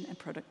innovation and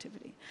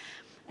productivity.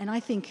 And I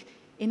think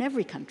in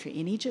every country,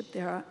 in Egypt,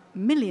 there are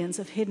millions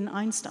of hidden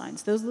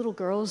Einsteins. Those little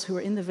girls who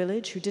were in the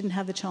village who didn't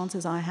have the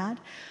chances I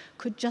had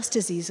could just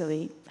as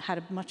easily had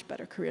a much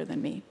better career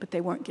than me, but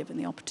they weren't given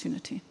the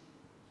opportunity.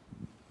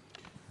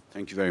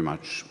 Thank you very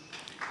much.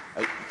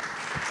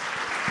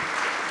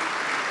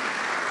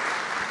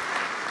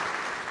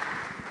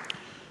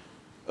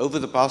 Over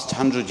the past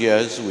 100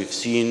 years, we've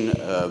seen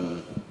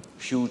a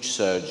huge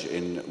surge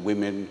in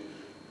women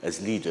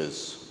as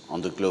leaders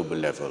on the global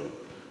level,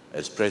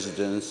 as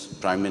presidents,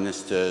 prime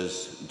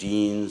ministers,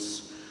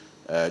 deans,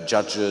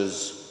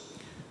 judges.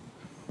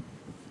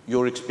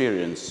 Your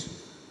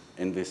experience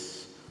in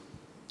this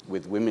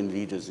with women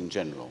leaders in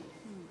general,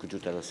 could you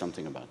tell us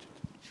something about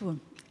it? Sure.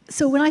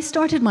 So when I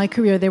started my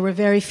career, there were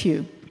very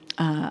few.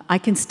 I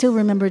can still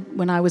remember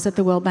when I was at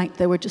the World Bank,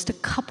 there were just a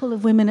couple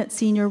of women at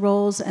senior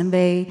roles, and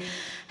they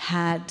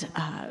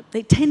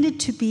tended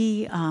to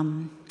be,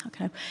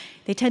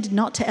 they tended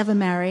not to ever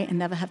marry and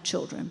never have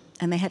children,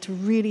 and they had to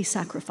really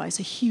sacrifice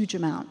a huge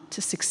amount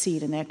to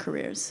succeed in their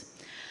careers.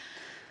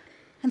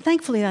 And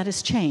thankfully that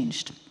has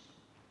changed,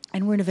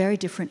 and we're in a very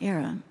different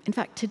era. In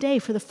fact, today,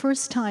 for the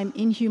first time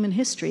in human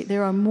history,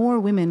 there are more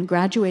women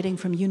graduating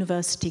from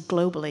university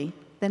globally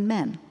than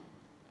men,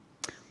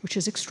 which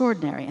is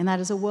extraordinary, and that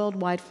is a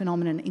worldwide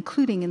phenomenon,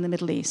 including in the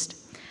Middle East.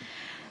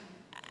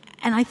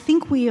 And I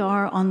think we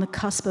are on the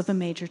cusp of a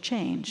major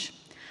change.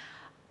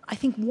 I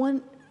think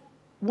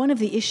one of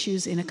the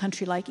issues in a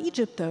country like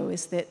Egypt, though,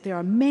 is that there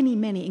are many,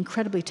 many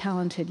incredibly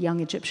talented young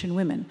Egyptian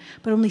women,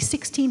 but only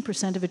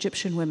 16% of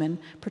Egyptian women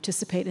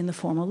participate in the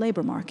formal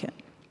labor market.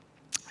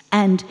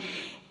 And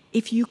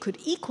if you could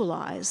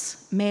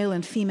equalize male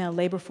and female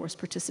labor force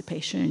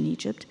participation in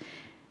Egypt,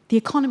 the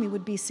economy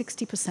would be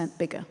 60%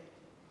 bigger.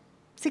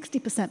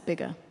 60%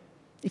 bigger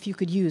if you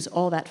could use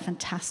all that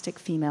fantastic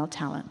female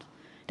talent.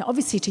 Now,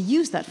 obviously, to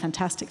use that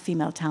fantastic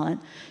female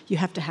talent, you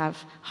have to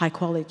have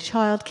high-quality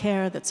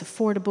childcare that's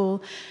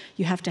affordable,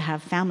 you have to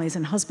have families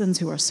and husbands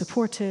who are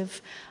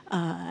supportive,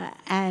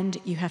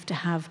 and you have to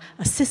have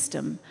a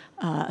system,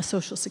 a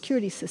social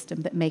security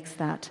system that makes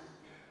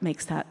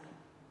that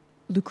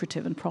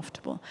lucrative and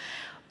profitable.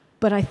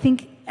 But I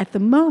think at the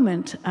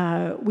moment,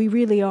 we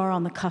really are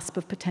on the cusp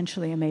of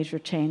potentially a major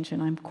change,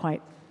 and I'm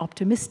quite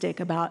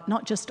optimistic about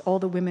not just all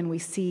the women we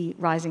see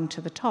rising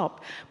to the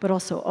top, but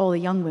also all the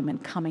young women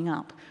coming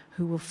up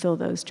who will fill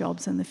those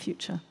jobs in the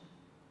future.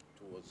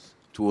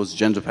 Towards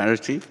gender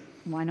parity?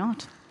 Why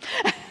not?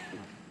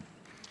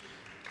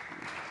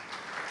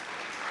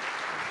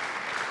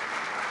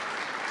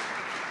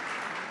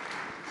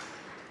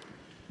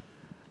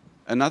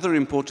 Another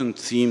important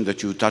theme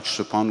that you touched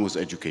upon was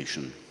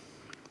education.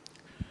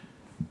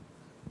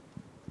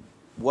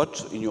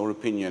 What, in your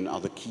opinion, are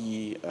the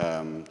key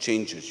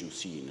changes you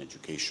see in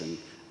education,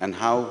 and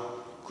how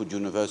could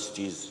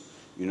universities,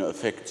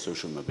 affect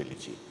social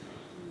mobility?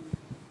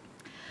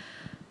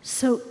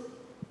 So,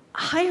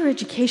 higher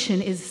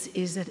education is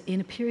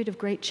in a period of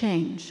great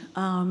change.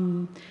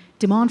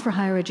 Demand for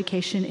higher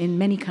education in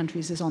many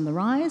countries is on the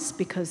rise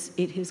because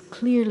it is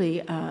clearly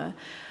a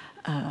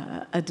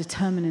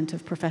determinant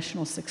of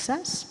professional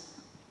success.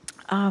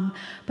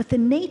 But the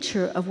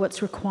nature of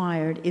what's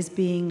required is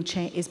being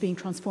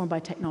transformed by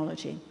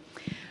technology.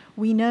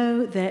 We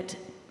know that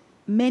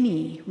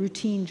many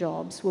routine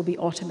jobs will be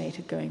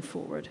automated going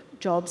forward.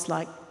 Jobs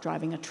like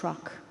driving a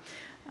truck.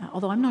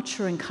 Although I'm not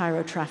sure in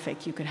Cairo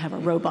traffic you could have a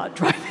robot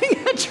driving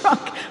a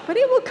truck, but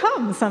it will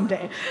come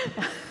someday.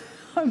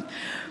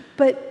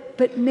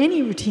 But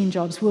many routine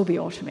jobs will be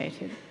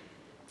automated.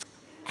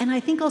 And I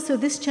think also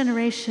this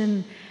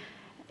generation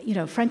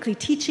frankly,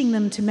 teaching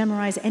them to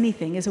memorize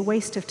anything is a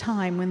waste of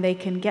time when they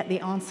can get the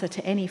answer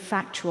to any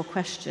factual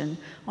question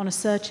on a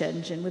search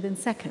engine within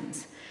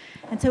seconds.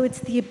 And so it's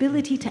the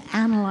ability to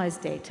analyze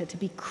data, to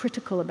be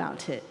critical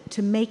about it,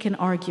 to make an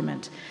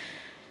argument,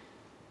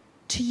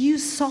 to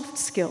use soft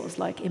skills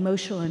like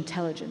emotional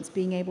intelligence,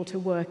 being able to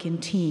work in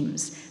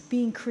teams,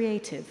 being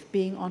creative,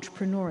 being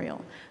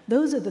entrepreneurial.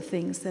 Those are the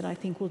things that I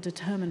think will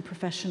determine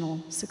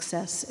professional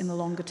success in the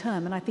longer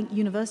term. And I think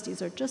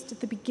universities are just at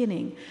the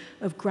beginning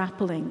of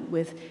grappling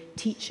with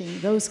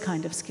teaching those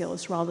kind of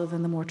skills rather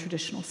than the more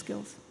traditional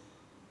skills.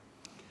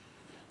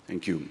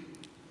 Thank you.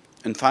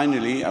 And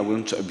finally, I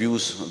won't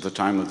abuse the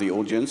time of the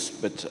audience,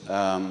 but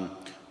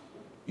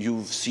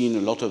you've seen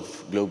a lot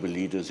of global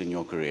leaders in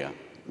your career,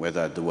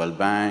 whether at the World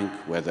Bank,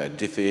 whether at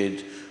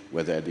DFID,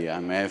 whether at the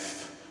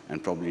IMF,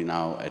 and probably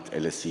now at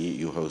LSE,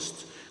 you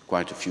host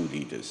quite a few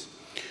leaders.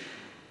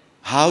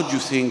 How do you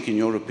think, in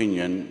your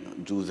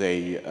opinion, do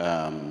they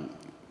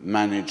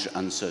manage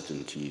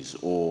uncertainties,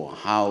 or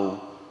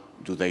how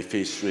do they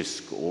face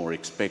risk or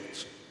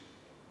expect,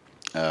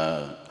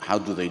 how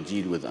do they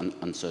deal with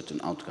uncertain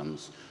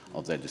outcomes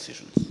of their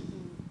decisions?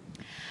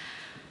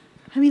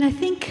 I mean, I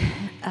think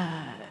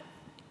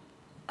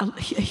a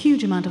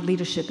huge amount of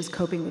leadership is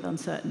coping with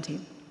uncertainty.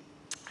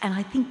 And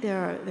I think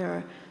there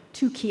are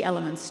two key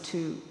elements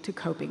to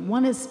coping.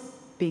 One is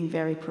being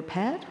very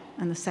prepared,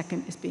 and the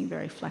second is being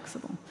very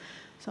flexible.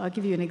 So I'll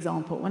give you an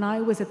example. When I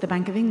was at the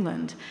Bank of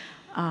England,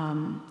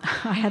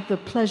 I had the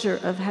pleasure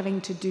of having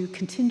to do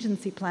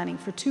contingency planning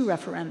for two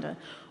referenda.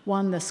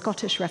 One, the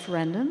Scottish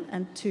referendum,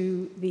 and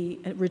two, the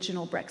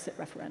original Brexit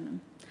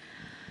referendum.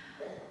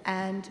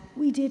 And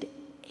we did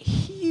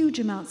huge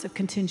amounts of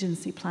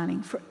contingency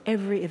planning for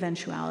every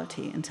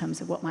eventuality in terms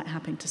of what might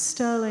happen to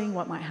sterling,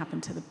 what might happen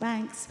to the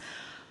banks,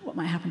 what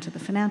might happen to the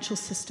financial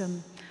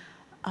system.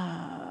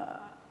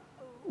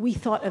 We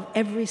thought of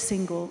every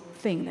single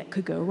thing that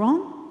could go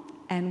wrong,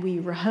 and we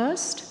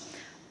rehearsed,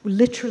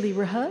 literally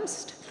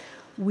rehearsed.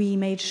 We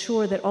made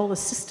sure that all the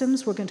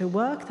systems were going to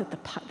work, that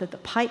the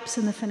pipes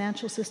in the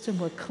financial system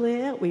were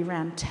clear. We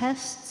ran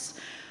tests.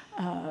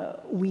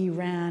 We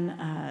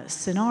ran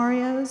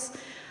scenarios.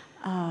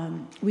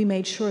 We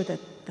made sure that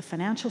the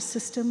financial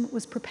system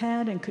was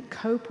prepared and could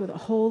cope with a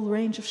whole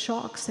range of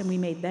shocks, and we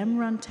made them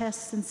run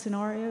tests and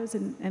scenarios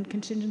and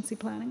contingency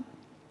planning.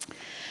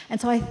 And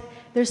so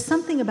there's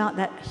something about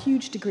that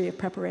huge degree of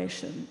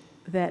preparation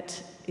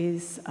that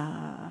is,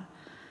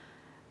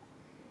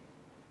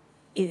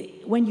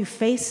 when you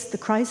face the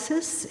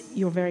crisis,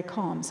 you're very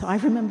calm. So I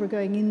remember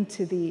going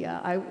into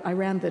I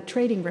ran the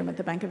trading room at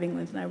the Bank of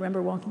England, and I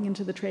remember walking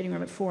into the trading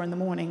room at 4 in the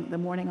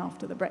morning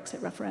after the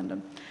Brexit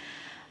referendum.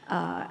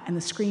 And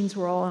the screens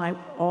were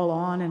all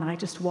on, and I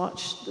just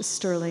watched the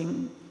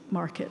sterling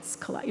markets,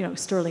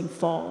 sterling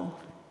fall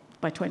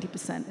by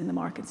 20% in the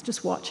markets,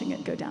 just watching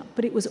it go down.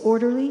 But it was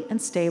orderly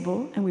and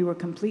stable, and we were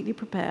completely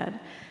prepared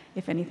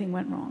if anything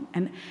went wrong.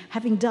 And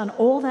having done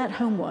all that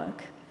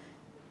homework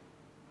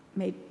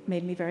made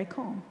me very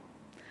calm.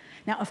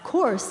 Now, of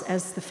course,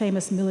 as the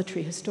famous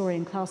military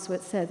historian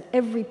Clausewitz said,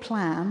 every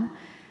plan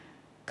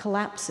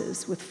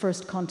collapses with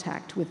first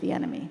contact with the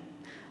enemy.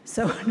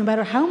 So no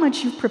matter how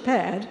much you've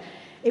prepared,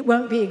 it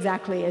won't be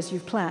exactly as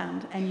you've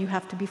planned, and you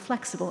have to be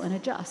flexible and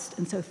adjust.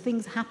 And so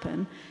things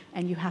happen,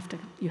 and you have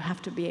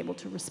to be able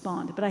to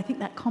respond. But I think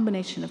that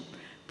combination of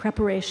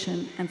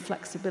preparation and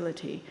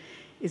flexibility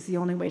is the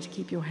only way to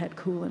keep your head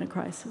cool in a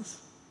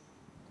crisis.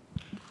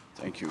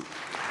 Thank you.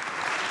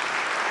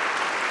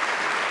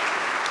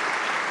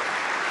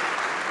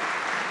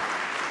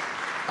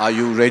 Are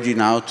you ready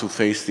now to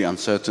face the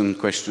uncertain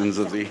questions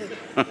of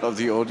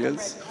the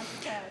audience?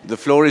 The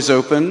floor is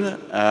open.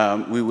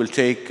 We will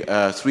take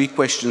 3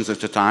 questions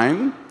at a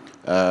time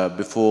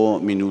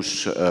before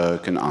Minouche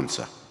can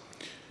answer.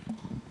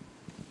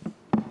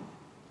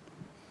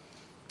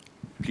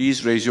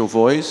 Please raise your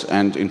voice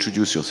and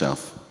introduce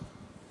yourself.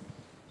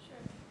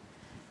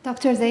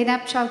 Dr.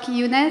 Zainab Shawki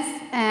Younes,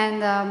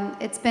 and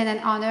it's been an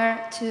honor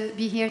to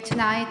be here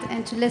tonight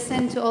and to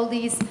listen to all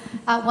these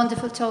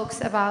wonderful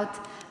talks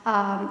about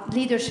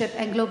leadership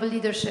and global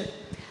leadership.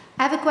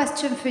 I have a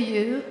question for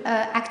you.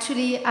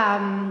 Actually, I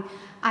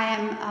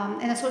am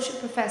an associate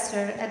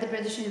professor at the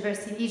British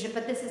University in Egypt,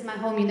 but this is my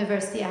home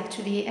university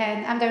actually,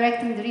 and I'm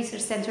directing the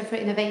Research Center for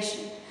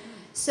Innovation.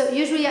 So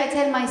usually I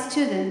tell my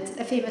students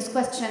a famous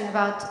question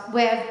about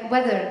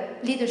whether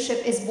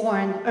leadership is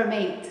born or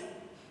made.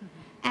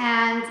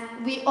 And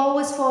we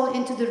always fall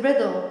into the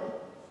riddle,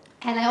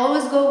 and I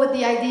always go with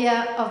the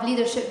idea of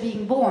leadership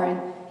being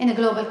born in a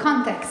global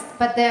context,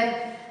 but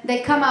then they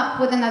come up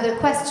with another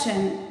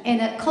question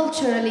in a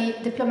culturally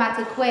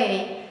diplomatic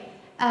way.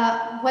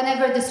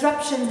 Whenever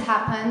disruptions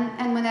happen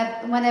and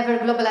whenever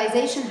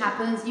globalization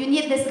happens, you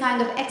need this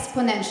kind of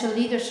exponential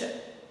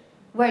leadership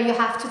where you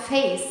have to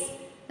face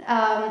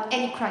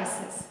any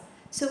crisis.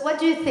 So what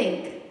do you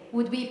think?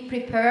 Would we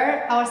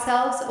prepare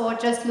ourselves or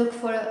just look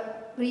for a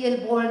real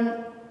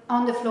born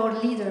on-the-floor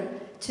leader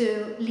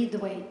to lead the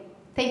way?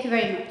 Thank you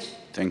very much.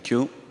 Thank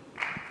you.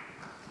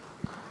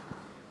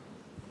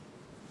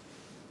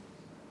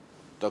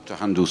 Dr.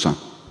 Handousa.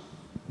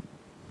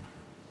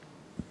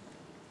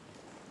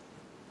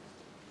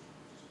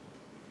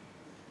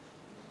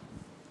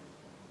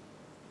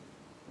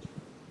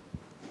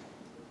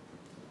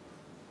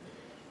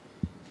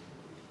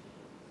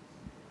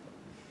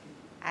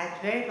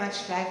 very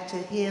much like to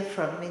hear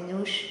from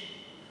Minouche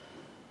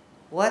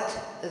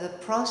what the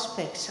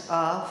prospects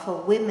are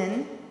for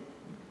women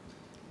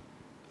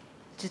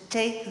to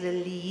take the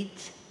lead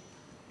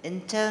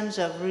in terms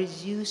of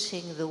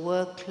reducing the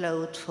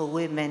workload for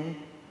women,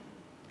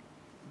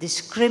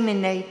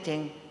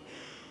 discriminating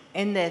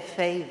in their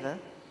favor,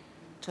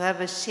 to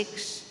have a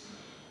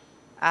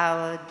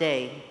 6-hour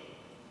day.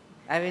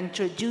 I've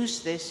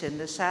introduced this in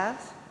the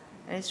South,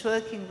 and it's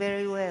working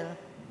very well.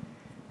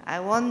 I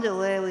wonder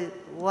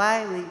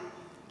why we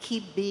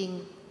keep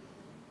being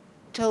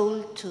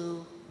told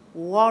to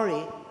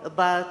worry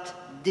about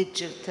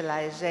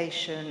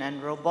digitalization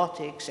and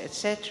robotics,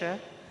 etc.,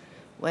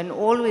 when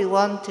all we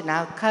want in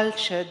our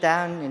culture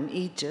down in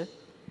Egypt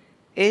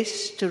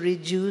is to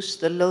reduce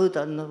the load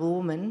on the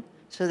woman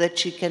so that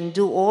she can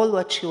do all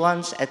what she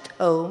wants at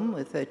home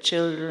with her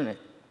children and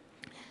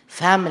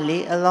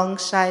family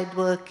alongside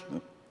working.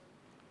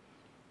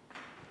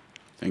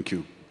 Thank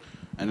you.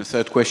 And a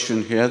third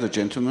question here, the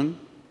gentleman.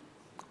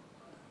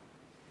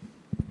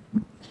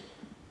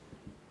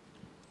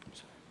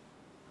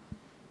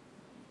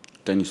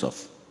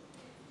 Denisov.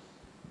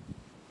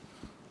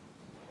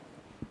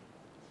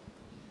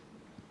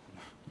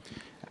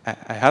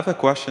 I have a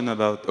question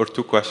about, or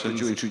two questions.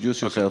 Could you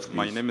introduce yourself, please?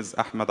 My name is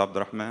Ahmed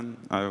Abdurrahman.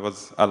 I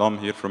was alum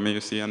here from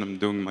AUC, and I'm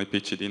doing my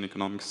PhD in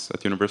economics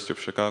at University of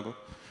Chicago.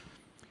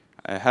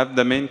 I have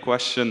the main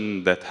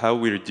question that how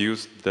we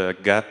reduce the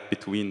gap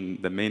between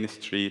the Main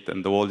Street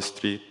and the Wall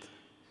Street,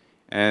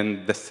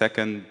 and the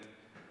second,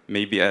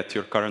 maybe at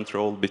your current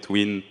role,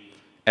 between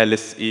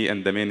LSE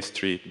and the Main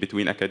Street,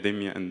 between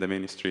academia and the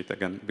Main Street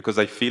again, because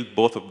I feel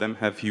both of them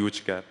have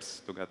huge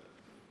gaps together.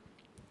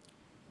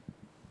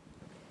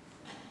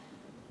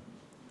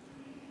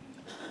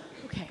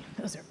 Okay,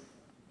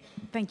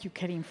 thank you,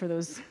 Karim, for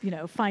those,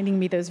 finding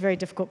me those very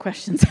difficult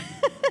questions.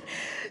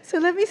 So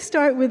let me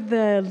start with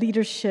the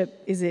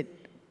leadership. Is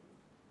it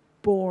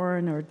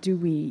born, or do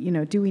we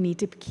need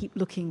to keep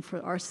looking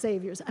for our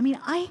saviors? I mean,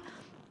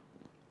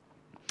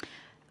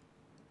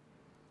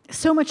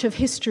 so much of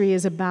history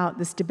is about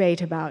this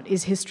debate about,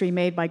 is history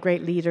made by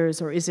great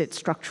leaders, or is it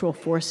structural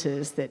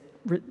forces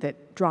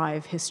that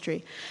drive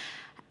history?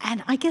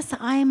 And I guess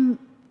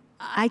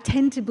I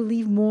tend to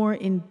believe more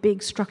in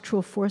big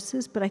structural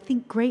forces, but I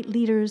think great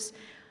leaders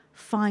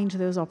find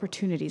those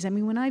opportunities. I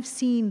mean, when I've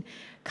seen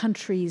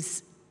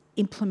countries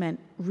implement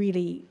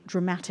really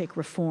dramatic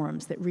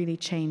reforms that really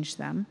change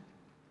them,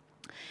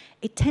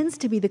 it tends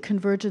to be the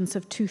convergence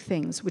of two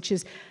things, which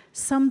is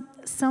some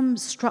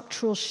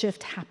structural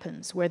shift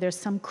happens where there's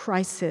some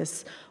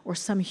crisis or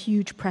some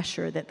huge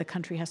pressure that the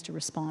country has to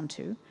respond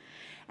to,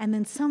 and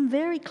then some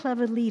very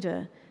clever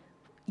leader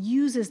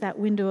uses that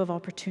window of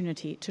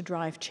opportunity to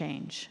drive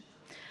change.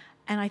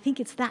 And I think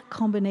it's that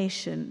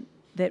combination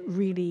that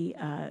really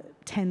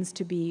tends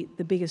to be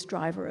the biggest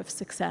driver of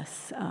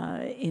success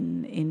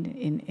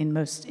in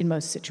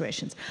most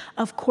situations.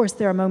 Of course,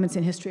 there are moments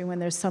in history when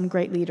there's some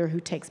great leader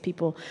who takes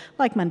people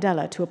like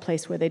Mandela to a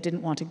place where they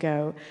didn't want to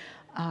go.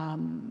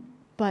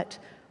 But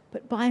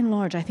by and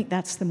large, I think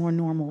that's the more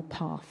normal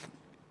path.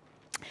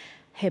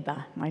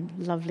 Hiba, my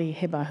lovely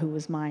Hiba, who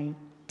was my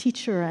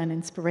teacher and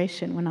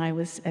inspiration when I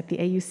was at the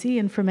AUC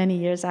and for many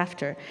years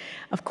after.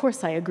 Of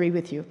course, I agree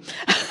with you.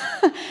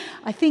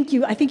 I think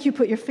you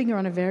put your finger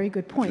on a very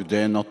good point. You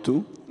dare not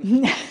to?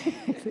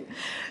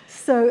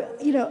 So,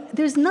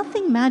 there's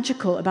nothing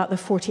magical about the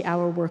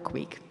 40-hour work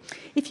week.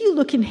 If you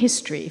look in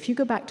history, if you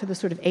go back to the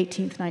sort of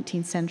 18th,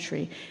 19th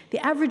century, the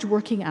average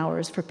working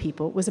hours for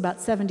people was about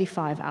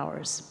 75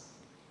 hours.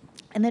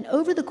 And then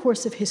over the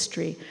course of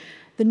history,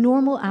 the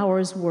normal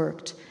hours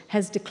worked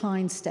has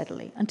declined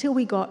steadily until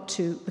we got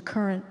to the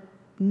current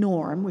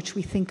norm, which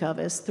we think of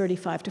as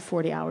 35 to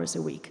 40 hours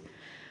a week.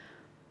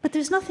 But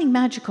there's nothing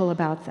magical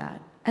about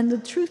that. And the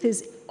truth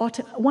is,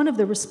 one of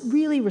the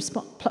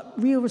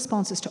real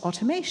responses to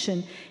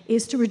automation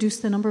is to reduce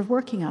the number of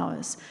working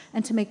hours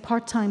and to make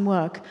part-time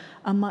work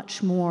a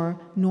much more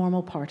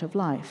normal part of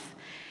life.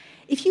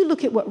 If you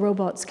look at what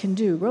robots can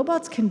do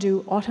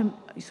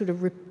sort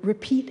of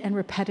repeat and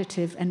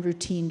repetitive and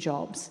routine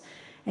jobs.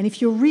 And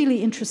if you're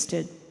really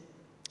interested,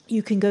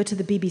 you can go to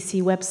the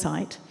BBC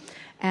website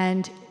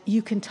and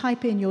you can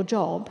type in your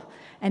job,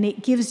 and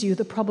it gives you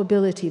the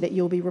probability that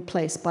you'll be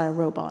replaced by a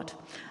robot.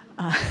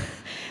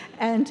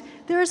 And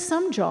there are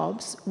some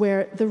jobs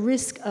where the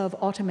risk of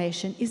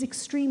automation is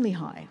extremely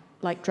high,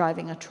 like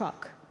driving a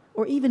truck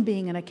or even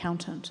being an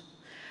accountant.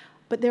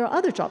 But there are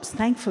other jobs,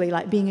 thankfully,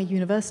 like being a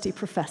university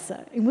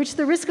professor, in which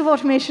the risk of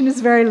automation is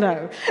very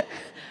low.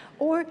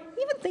 Or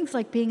even things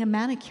like being a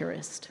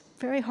manicurist.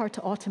 Very hard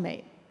to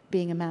automate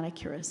being a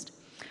manicurist.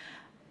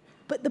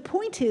 But the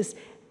point is,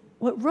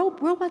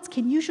 robots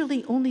can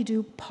usually only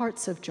do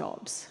parts of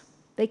jobs.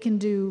 They can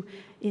do,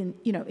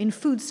 in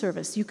food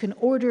service, you can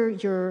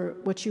order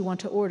what you want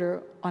to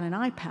order on an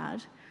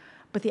iPad,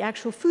 but the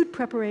actual food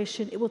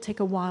preparation, it will take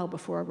a while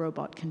before a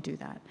robot can do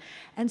that.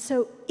 And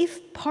so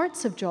if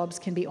parts of jobs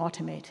can be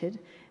automated,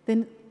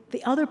 then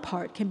the other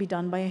part can be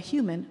done by a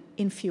human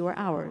in fewer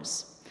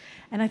hours.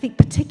 And I think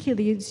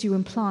particularly, as you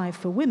imply,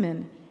 for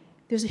women,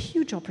 there's a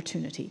huge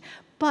opportunity.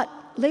 But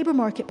labor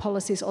market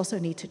policies also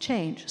need to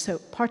change. So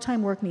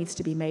part-time work needs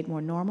to be made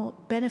more normal.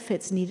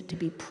 Benefits need to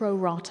be pro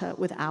rata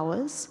with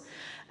hours.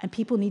 And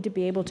people need to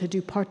be able to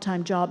do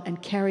part-time job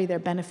and carry their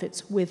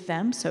benefits with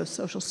them, so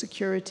Social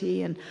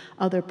Security and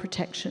other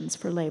protections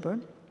for labor.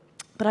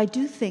 But I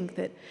do think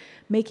that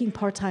making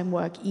part-time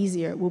work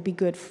easier will be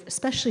good,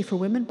 especially for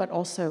women, but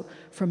also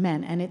for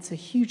men. And it's a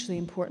hugely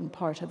important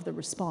part of the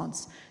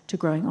response to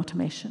growing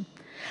automation.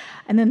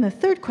 And then the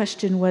third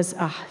question was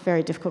a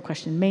very difficult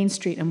question, Main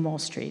Street and Wall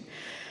Street.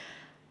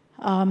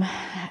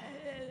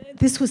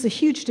 This was a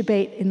huge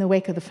debate in the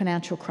wake of the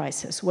financial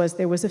crisis.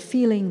 There was a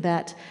feeling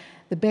that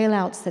the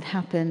bailouts that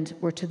happened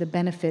were to the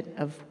benefit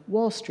of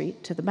Wall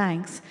Street, to the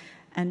banks,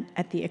 and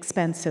at the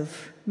expense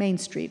of Main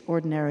Street,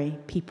 ordinary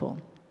people.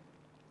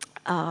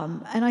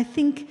 And I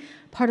think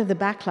part of the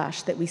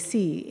backlash that we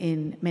see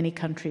in many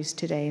countries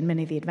today, in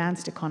many of the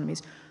advanced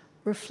economies,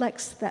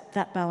 reflects that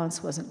that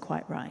balance wasn't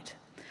quite right.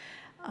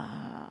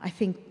 I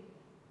think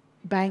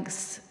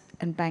banks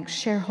and bank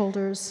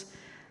shareholders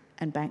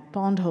and bank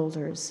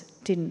bondholders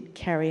didn't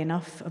carry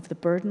enough of the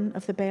burden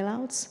of the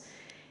bailouts.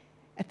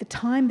 At the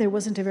time, there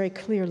wasn't a very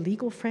clear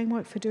legal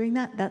framework for doing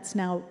that. That's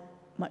now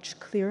much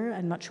clearer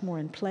and much more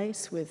in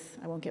place with,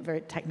 I won't get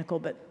very technical,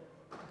 but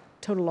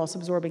total loss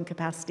absorbing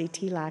capacity,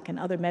 TLAC, and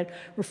other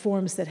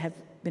reforms that have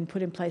been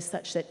put in place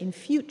such that in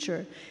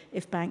future,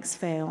 if banks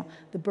fail,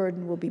 the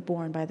burden will be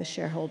borne by the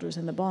shareholders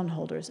and the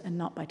bondholders and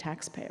not by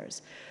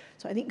taxpayers.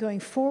 So I think going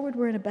forward,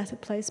 we're in a better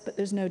place, but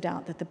there's no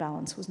doubt that the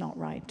balance was not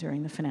right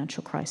during the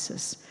financial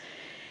crisis.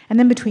 And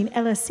then between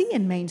LSE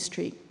and Main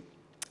Street,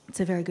 it's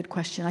a very good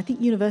question. I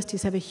think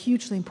universities have a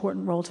hugely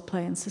important role to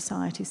play in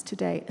societies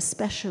today,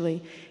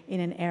 especially in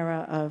an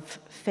era of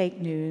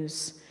fake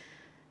news,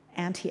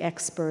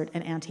 anti-expert,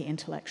 and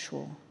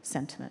anti-intellectual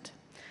sentiment.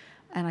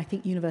 And I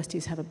think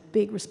universities have a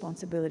big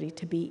responsibility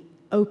to be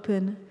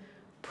open,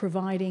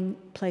 providing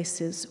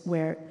places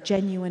where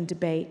genuine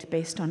debate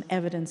based on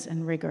evidence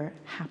and rigor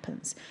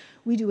happens.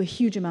 We do a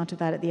huge amount of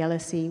that at the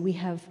LSE. We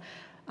have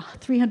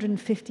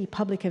 350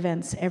 public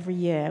events every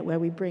year where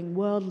we bring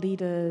world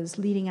leaders,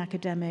 leading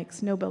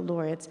academics, Nobel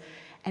laureates,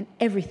 and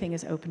everything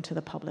is open to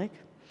the public.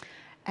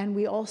 And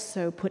we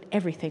also put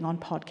everything on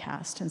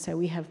podcast. And so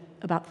we have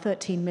about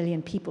 13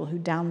 million people who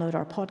download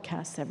our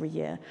podcasts every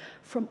year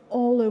from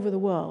all over the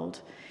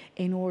world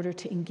in order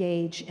to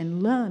engage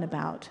and learn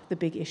about the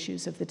big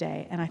issues of the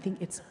day. And I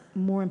think it's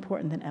more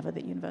important than ever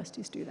that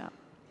universities do that.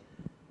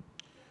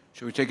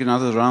 Shall we take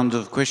another round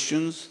of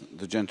questions?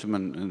 The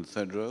gentleman in the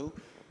third row.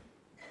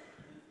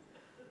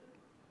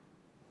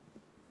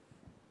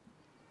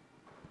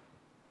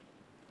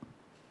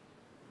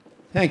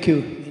 Thank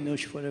you,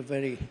 Minouche, for a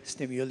very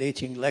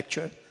stimulating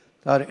lecture.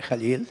 Tariq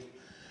Khalil.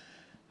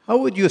 How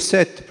would you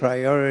set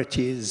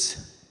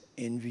priorities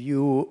in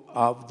view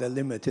of the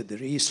limited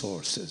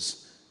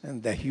resources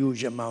and the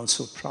huge amounts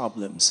of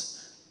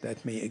problems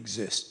that may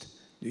exist?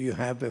 Do you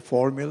have a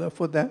formula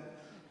for that?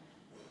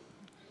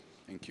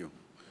 Thank you.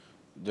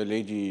 The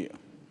lady.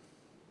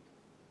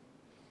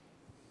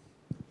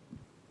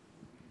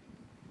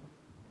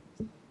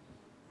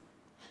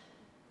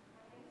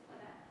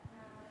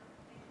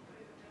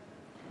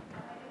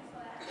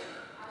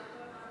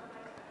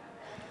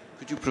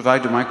 Could you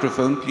provide a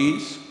microphone,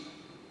 please?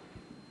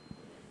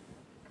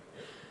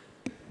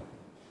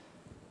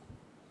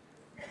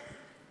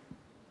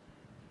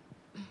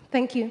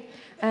 Thank you.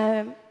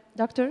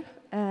 Doctor,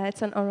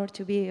 it's an honor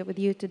to be with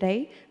you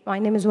today. My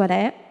name is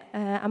Wala.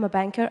 I'm a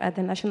banker at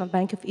the National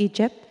Bank of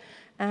Egypt,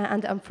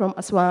 and I'm from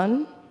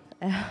Aswan.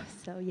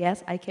 So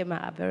yes, I came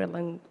a very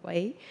long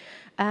way.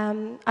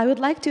 I would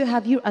like to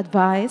have your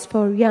advice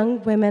for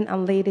young women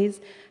and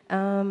ladies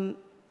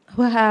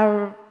who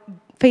are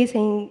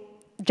facing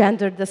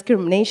gender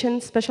discrimination,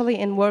 especially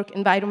in work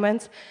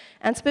environments,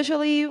 and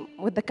especially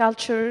with the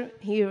culture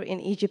here in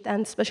Egypt,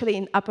 and especially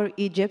in Upper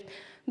Egypt,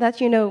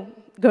 that, you know,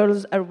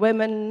 girls or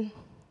women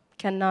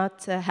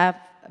cannot have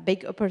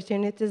big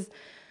opportunities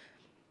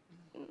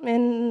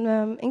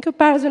in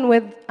comparison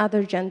with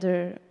other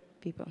gender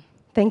people.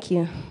 Thank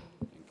you.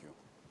 Thank you.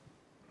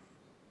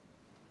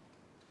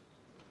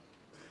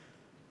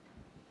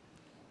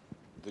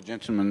 The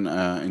gentleman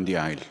in the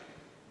aisle.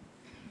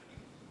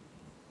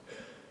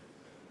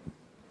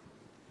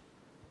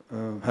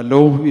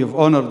 Hello, you've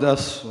honored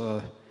us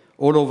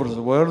all over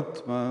the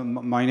world.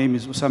 My name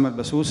is Usama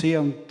al-Basousi.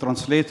 I'm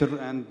translator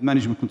and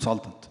management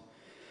consultant.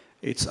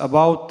 It's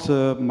about,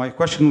 my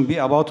question will be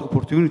about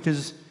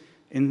opportunities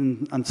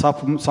in and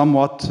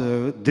somewhat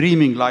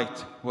dreaming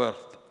light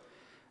world.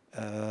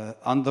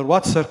 Under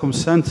what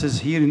circumstances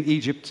here in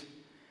Egypt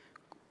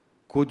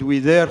could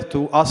we dare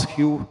to ask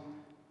you,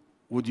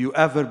 would you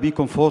ever be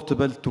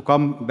comfortable to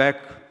come back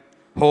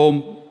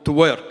home to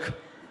work?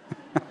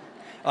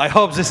 I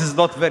hope this is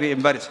not very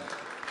embarrassing.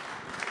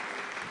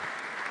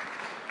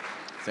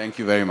 Thank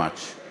you very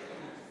much.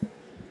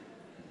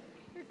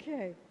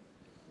 Okay.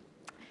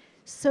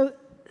 So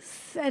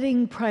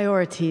setting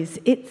priorities,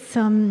 it's,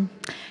 you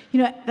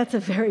know, that's a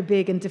very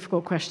big and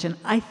difficult question.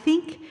 I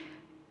think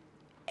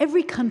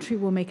every country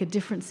will make a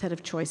different set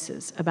of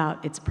choices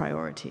about its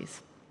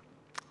priorities.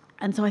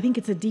 And so I think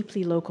it's a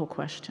deeply local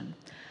question.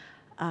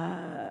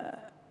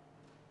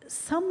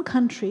 Some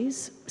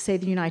countries, say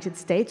the United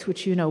States,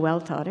 which you know well,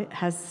 Tariq,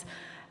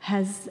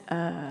 has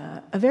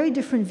a very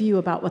different view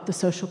about what the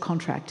social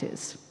contract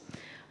is.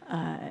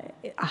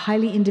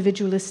 Highly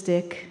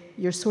individualistic,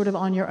 you're sort of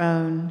on your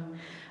own,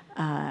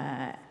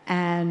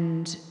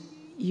 and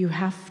you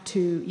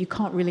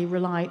can't really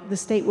rely, the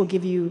state will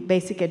give you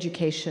basic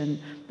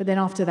education, but then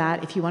after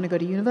that, if you want to go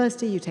to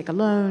university, you take a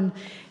loan.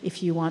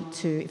 If you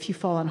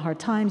fall on hard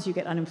times, you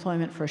get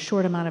unemployment for a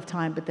short amount of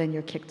time, but then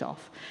you're kicked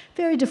off.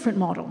 Very different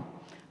model.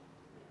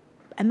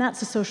 And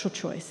that's a social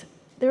choice.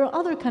 There are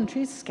other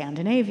countries,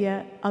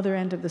 Scandinavia, other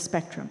end of the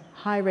spectrum,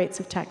 high rates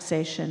of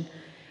taxation,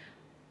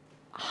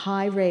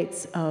 high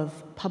rates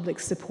of public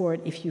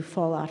support if you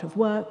fall out of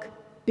work,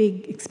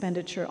 big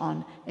expenditure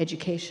on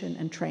education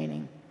and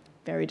training.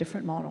 Very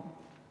different model.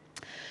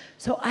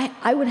 So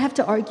I would have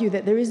to argue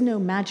that there is no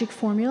magic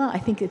formula. I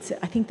think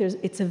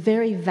it's a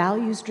very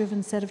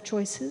values-driven set of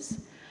choices.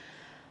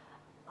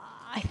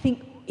 I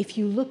think if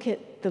you look at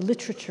the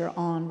literature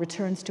on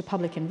returns to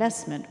public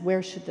investment,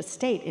 where should the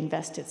state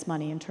invest its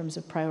money in terms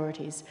of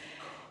priorities,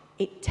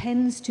 it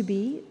tends to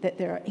be that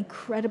there are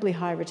incredibly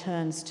high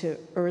returns to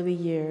early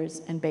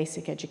years and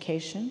basic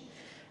education,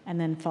 and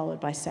then followed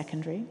by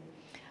secondary.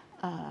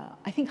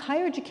 I think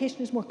higher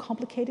education is more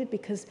complicated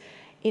because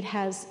it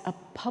has a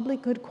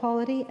public good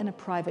quality and a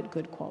private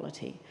good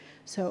quality.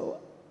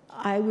 So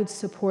I would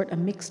support a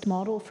mixed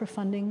model for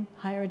funding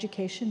higher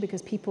education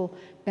because people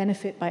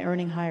benefit by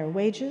earning higher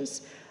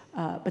wages,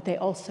 but they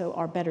also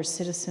are better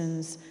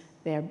citizens,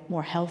 they're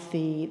more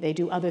healthy, they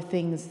do other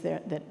things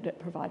that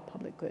provide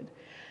public good.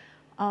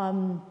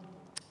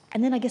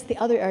 And then I guess the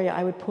other area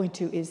I would point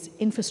to is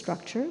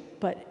infrastructure,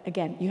 but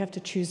again, you have to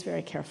choose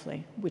very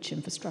carefully which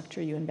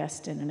infrastructure you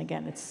invest in, and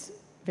again, it's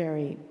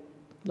very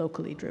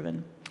locally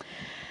driven.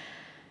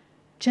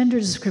 Gender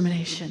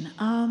discrimination.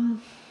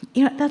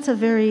 That's a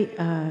very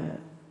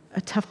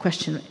a tough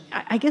question.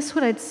 I guess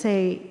what I'd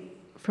say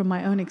from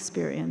my own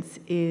experience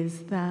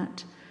is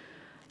that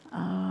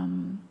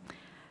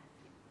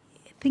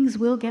things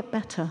will get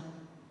better.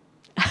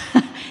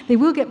 They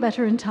will get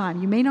better in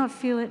time. You may not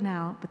feel it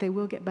now, but they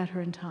will get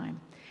better in time.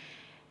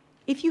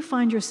 If you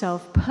find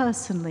yourself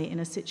personally in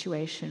a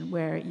situation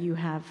where you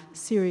have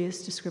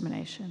serious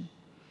discrimination,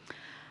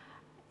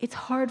 it's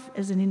hard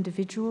as an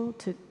individual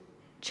to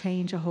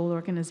change a whole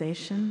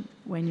organization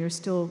when you're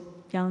still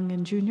young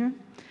and junior.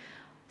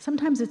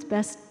 Sometimes it's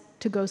best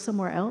to go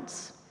somewhere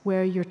else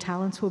where your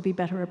talents will be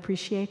better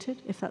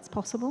appreciated, if that's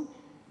possible.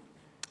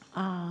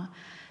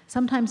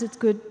 Sometimes it's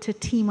good to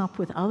team up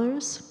with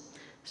others.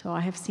 So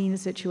I have seen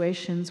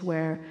situations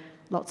where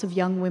lots of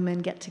young women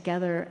get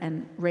together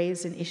and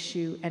raise an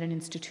issue at an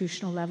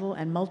institutional level,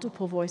 and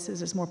multiple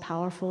voices is more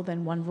powerful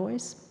than one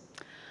voice.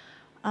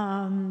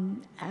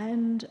 And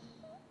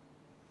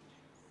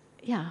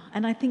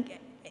I think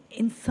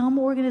in some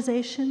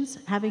organizations,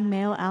 having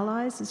male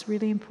allies is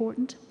really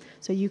important.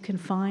 So you can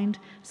find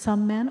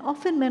some men,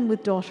 often men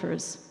with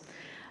daughters,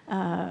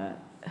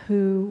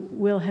 who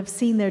will have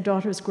seen their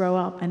daughters grow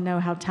up and know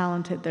how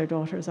talented their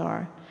daughters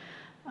are.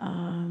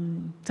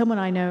 Someone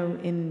I know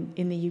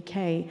in the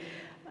UK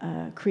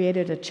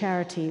created a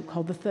charity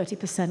called the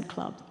 30%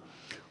 Club,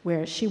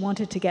 where she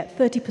wanted to get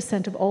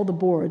 30% of all the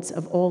boards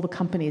of all the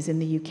companies in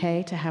the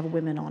UK to have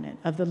women on it,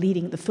 of the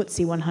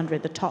FTSE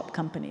 100, the top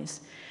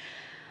companies.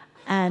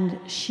 And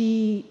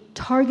she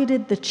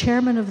targeted the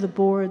chairman of the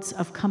boards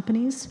of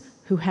companies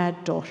who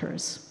had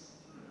daughters,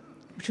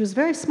 which was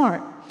very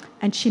smart,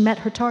 and she met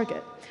her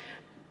target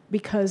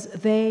because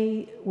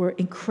they were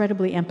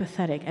incredibly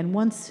empathetic. And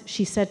once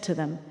she said to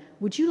them,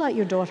 "Would you like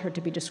your daughter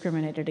to be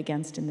discriminated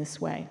against in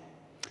this way?"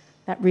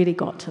 That really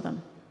got to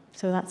them.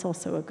 So that's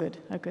also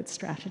a good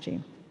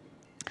strategy.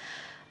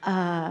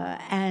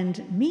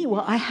 And me,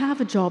 well, I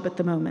have a job at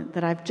the moment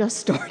that I've just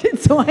started,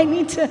 so I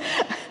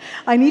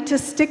need to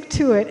stick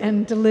to it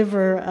and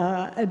deliver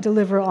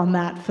on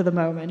that for the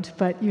moment.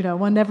 But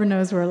one never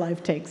knows where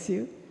life takes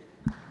you.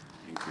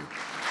 Thank you.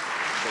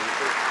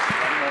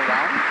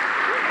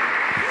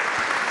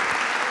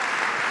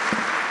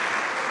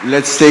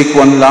 Let's take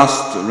one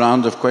last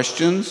round of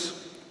questions.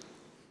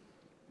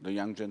 The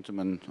young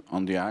gentleman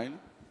on the aisle.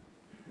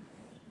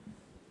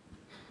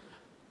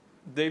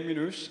 Dame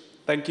Minouche,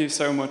 thank you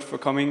so much for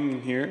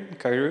coming here in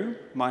Cairo.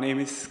 My name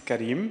is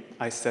Karim.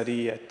 I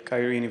study at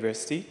Cairo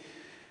University.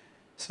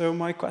 So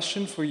my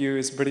question for you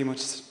is pretty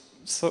much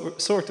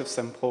sort of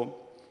simple.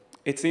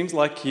 It seems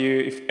like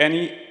if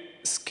any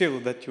skill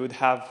that you would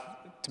have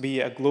to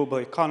be a global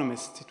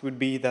economist, it would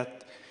be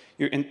that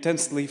you're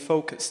intensely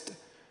focused.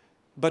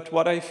 But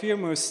what I fear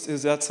most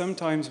is that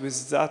sometimes with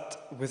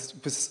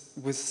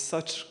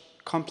such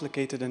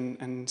complicated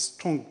and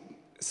strong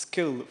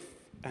skill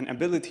and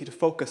ability to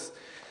focus,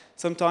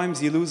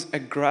 sometimes you lose a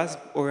grasp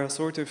or a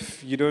sort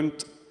of, you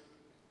don't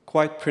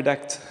quite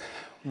predict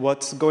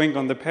what's going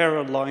on the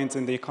parallel lines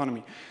in the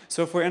economy.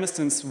 So for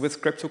instance,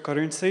 with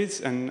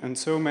cryptocurrencies and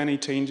so many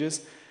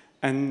changes,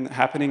 and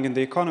happening in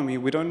the economy.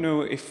 We don't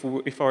know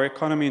if our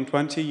economy in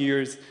 20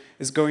 years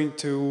is going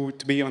to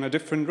be on a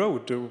different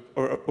road,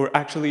 or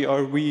actually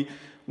are we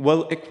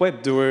well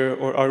equipped,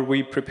 or are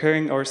we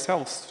preparing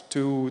ourselves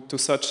to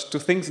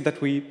things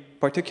that we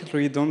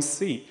particularly don't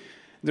see?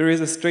 There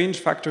is a strange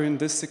factor in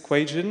this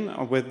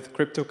equation with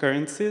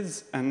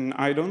cryptocurrencies, and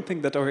I don't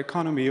think that our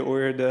economy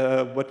or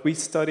what we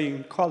study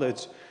in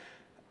college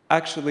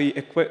actually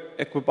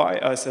equip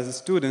us as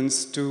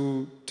students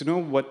to know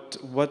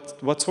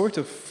what sort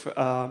of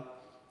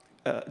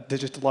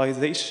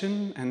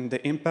digitalization and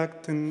the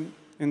impact in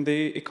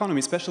the economy,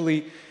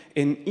 especially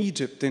in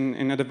Egypt,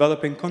 in a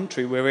developing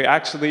country where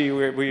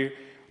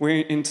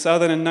we're in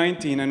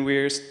 2019 and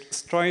we're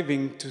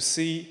striving to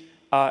see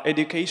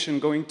education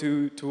going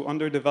to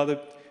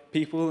underdeveloped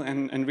people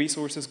and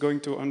resources going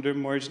to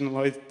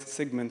under-marginalized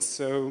segments.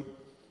 So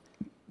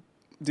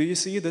do you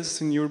see this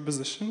in your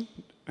position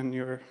and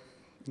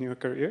in your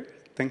career?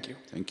 Thank you.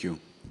 Thank you.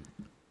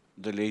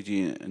 The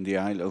lady in the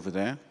aisle over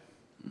there.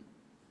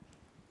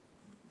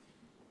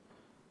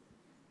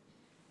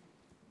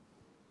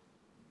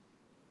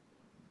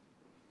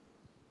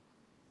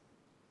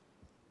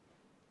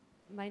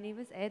 My name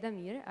is Ada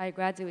Mir. I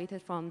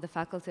graduated from the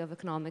Faculty of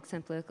Economics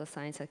and Political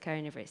Science at Cairo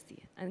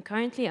University. And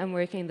currently, I'm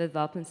working in the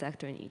development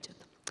sector in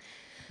Egypt.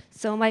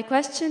 So my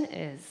question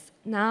is,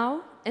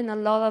 now, in a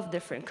lot of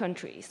different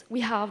countries,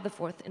 we have the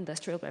fourth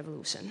industrial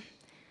revolution.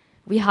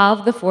 We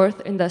have the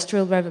fourth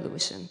industrial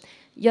revolution.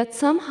 Yet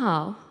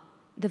somehow,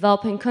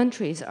 developing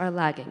countries are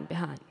lagging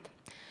behind.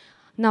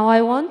 Now,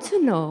 I want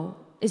to know,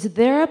 is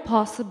there a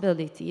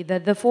possibility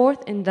that the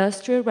fourth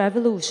industrial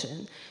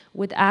revolution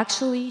would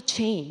actually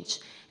change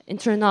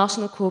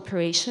international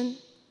cooperation?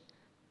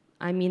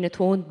 I mean, it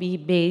won't be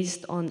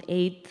based on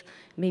aid.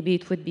 Maybe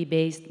it would be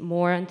based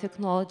more on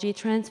technology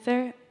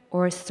transfer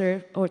or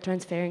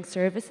transferring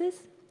services.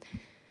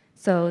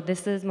 So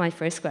this is my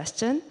first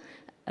question.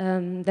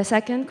 The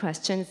second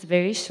question is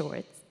very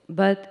short,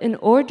 but in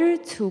order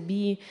to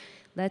be,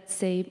 let's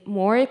say,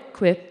 more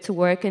equipped to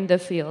work in the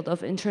field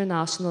of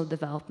international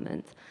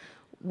development,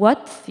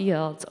 what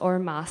fields or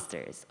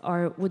masters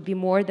would be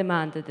more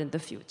demanded in the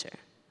future?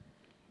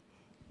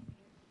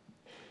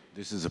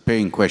 This is a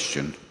paying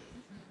question.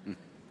 The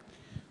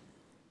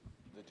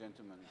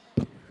gentleman.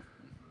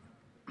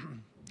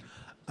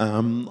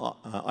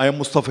 I am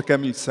Mustafa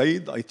Kamil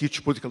Said. I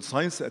teach political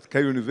science at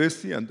Cairo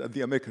University and at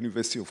the American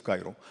University of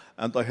Cairo.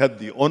 And I had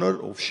the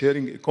honor of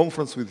sharing a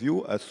conference with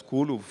you at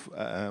School of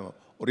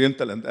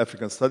Oriental and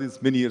African Studies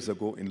many years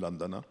ago in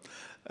London.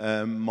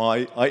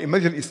 I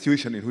imagine a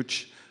situation in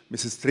which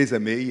Mrs. Theresa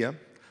May,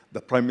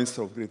 the Prime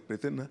Minister of Great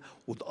Britain,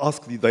 would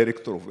ask the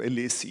director of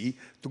LSE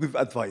to give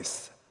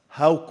advice.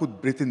 How could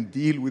Britain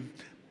deal with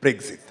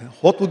Brexit?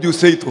 What would you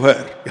say to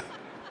her?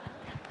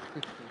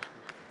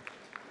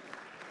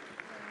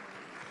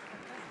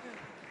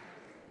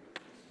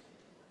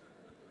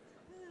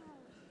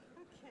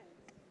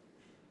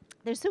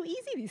 They're so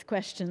easy, these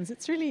questions.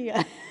 It's really...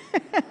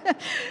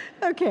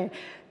 Okay,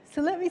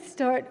 so let me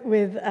start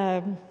with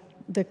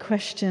the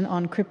question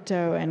on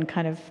crypto and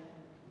kind of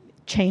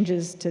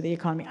changes to the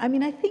economy. I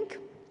mean, I think...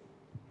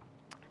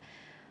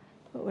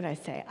 What would I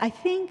say? I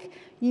think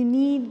you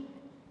need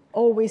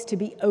always to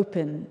be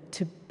open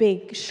to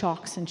big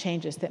shocks and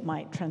changes that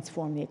might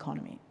transform the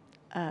economy.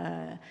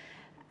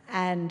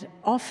 And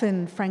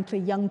often, frankly,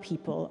 young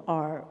people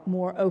are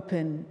more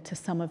open to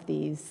some of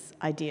these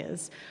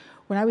ideas.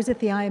 When I was at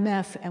the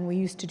IMF, and we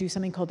used to do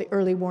something called the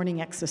early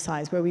warning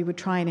exercise, where we would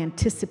try and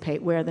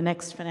anticipate where the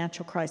next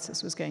financial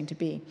crisis was going to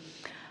be.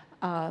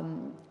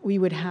 We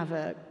would have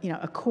a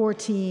core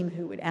team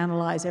who would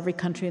analyze every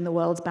country in the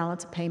world's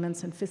balance of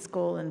payments and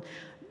fiscal and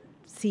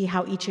see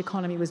how each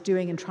economy was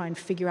doing and try and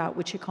figure out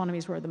which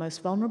economies were the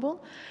most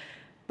vulnerable.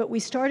 But we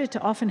started to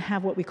often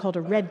have what we called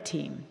a red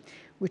team,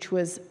 which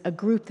was a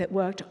group that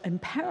worked in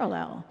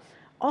parallel,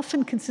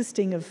 often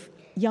consisting of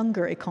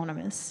younger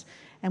economists,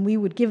 and we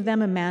would give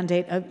them a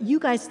mandate of, you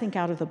guys think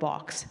out of the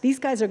box. These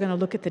guys are going to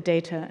look at the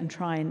data and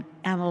try and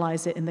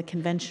analyze it in the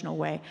conventional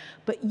way,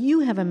 but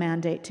you have a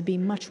mandate to be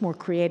much more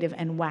creative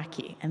and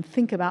wacky and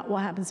think about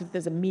what happens if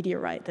there's a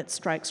meteorite that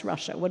strikes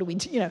Russia. What do we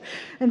do?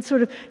 And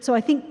sort of, so I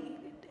think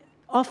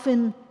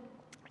often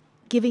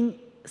giving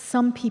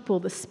some people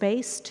the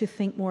space to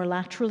think more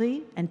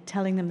laterally and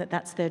telling them that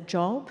that's their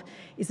job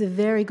is a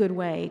very good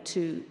way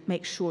to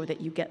make sure that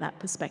you get that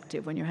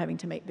perspective when you're having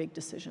to make big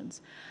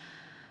decisions.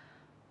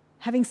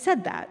 Having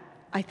said that,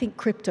 I think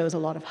crypto is a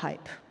lot of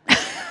hype.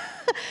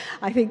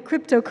 I think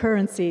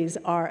cryptocurrencies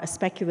are a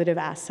speculative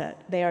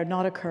asset. They are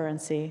not a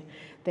currency.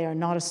 They are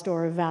not a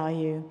store of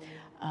value.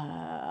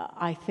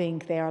 I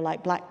think they are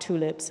like black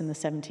tulips in the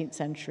 17th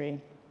century.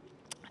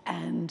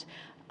 And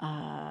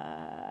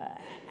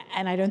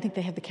I don't think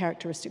they have the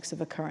characteristics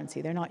of a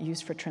currency. They're not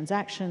used for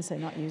transactions. They're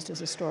not used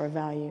as a store of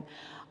value.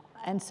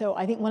 And so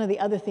I think one of the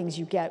other things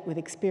you get with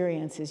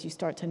experience is you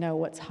start to know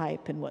what's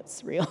hype and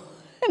what's real.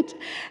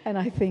 And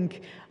I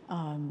think,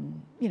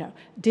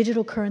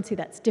 digital currency,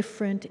 that's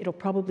different. It'll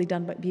probably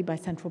be by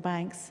central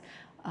banks.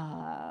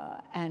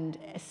 And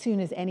as soon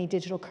as any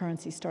digital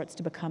currency starts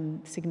to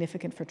become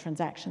significant for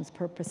transactions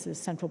purposes,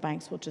 central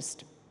banks will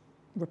just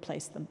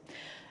replace them.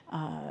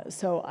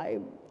 So I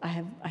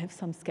have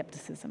some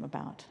skepticism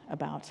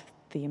about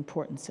the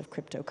importance of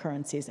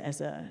cryptocurrencies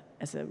as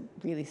a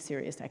really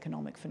serious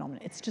economic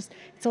phenomenon.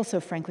 It's also,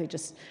 frankly,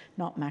 just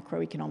not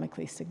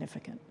macroeconomically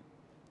significant.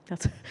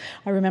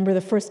 I remember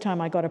the first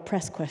time I got a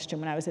press question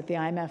when I was at the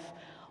IMF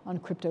on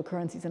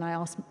cryptocurrencies, and I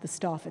asked the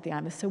staff at the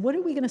IMF, so what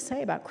are we going to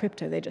say about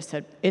crypto? They just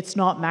said, it's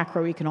not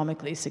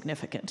macroeconomically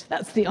significant.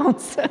 That's the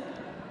answer.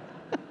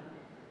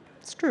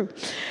 It's true.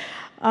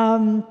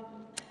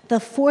 The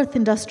fourth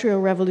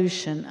industrial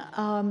revolution.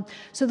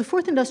 So the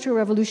fourth industrial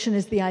revolution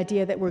is the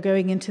idea that we're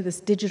going into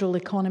this digital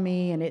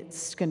economy and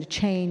it's going to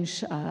change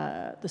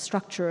the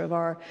structure of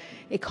our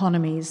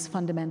economies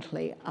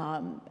fundamentally.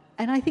 And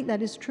I think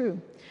that is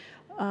true.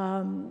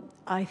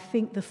 I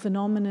think the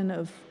phenomenon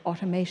of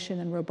automation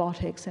and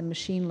robotics and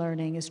machine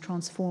learning is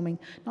transforming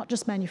not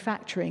just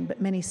manufacturing,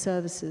 but many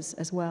services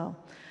as well.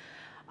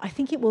 I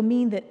think it will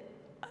mean that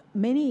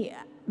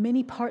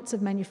many parts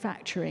of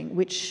manufacturing,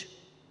 which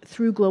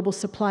through global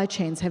supply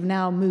chains have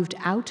now moved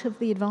out of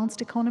the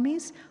advanced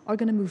economies, are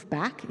going to move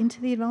back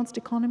into the advanced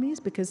economies,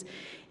 because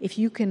if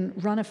you can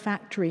run a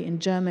factory in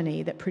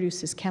Germany that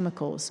produces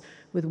chemicals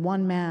with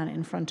one man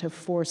in front of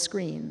 4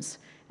 screens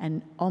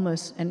and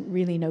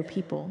really no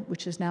people,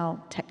 which is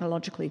now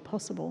technologically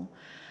possible,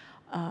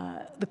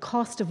 the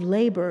cost of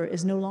labor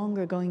is no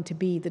longer going to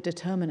be the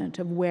determinant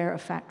of where a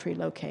factory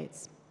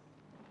locates.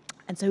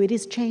 And so it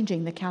is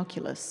changing the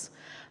calculus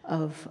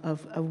of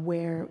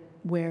where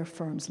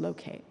firms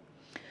locate.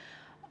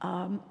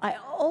 I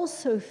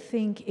also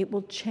think it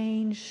will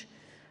change,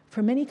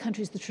 for many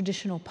countries, the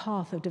traditional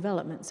path of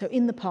development. So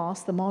in the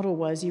past, the model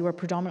was you were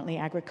predominantly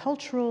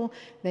agricultural,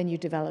 then you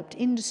developed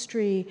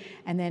industry,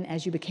 and then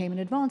as you became an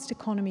advanced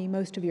economy,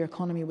 most of your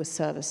economy was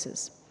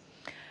services.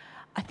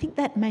 I think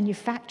that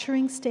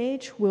manufacturing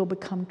stage will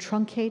become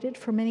truncated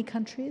for many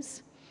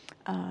countries,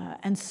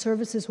 and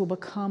services will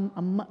become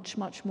a much,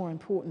 much more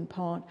important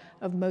part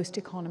of most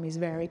economies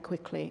very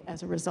quickly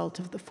as a result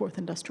of the fourth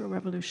industrial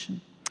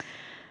revolution.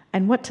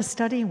 And what to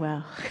study?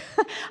 Well,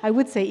 I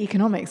would say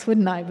economics,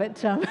 wouldn't I?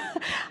 But,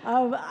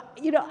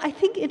 I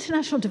think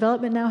international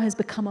development now has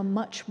become a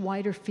much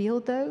wider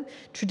field, though.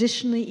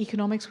 Traditionally,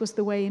 economics was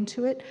the way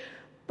into it.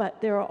 But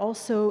there are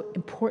also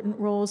important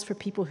roles for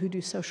people who do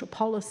social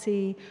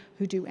policy,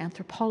 who do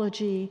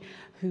anthropology,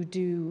 who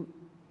do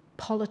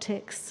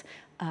politics,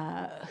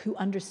 who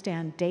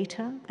understand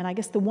data. And I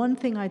guess the one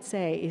thing I'd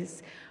say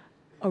is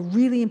a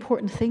really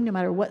important thing, no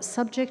matter what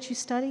subject you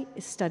study,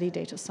 is study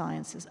data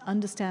sciences.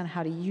 Understand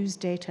how to use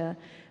data,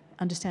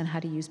 understand how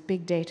to use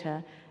big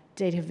data,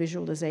 data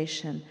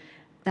visualization.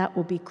 That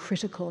will be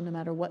critical no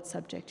matter what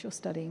subject you're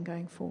studying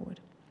going forward.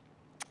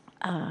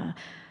 And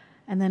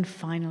then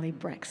finally,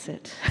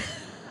 Brexit.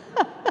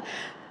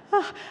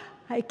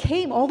 I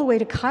came all the way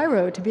to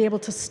Cairo to be able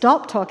to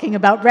stop talking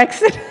about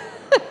Brexit.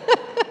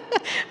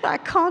 I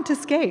can't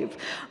escape.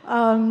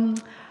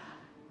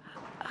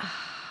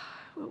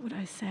 What would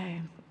I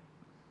say?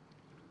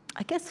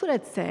 I guess what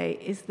I'd say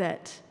is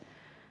that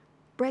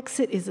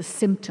Brexit is a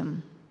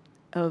symptom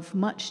of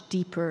much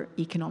deeper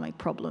economic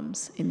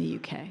problems in the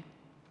UK.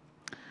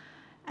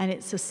 And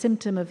it's a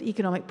symptom of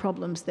economic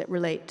problems that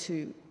relate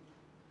to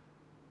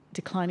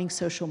declining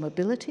social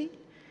mobility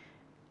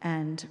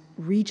and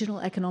regional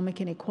economic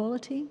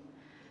inequality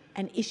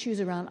and issues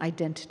around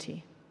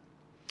identity.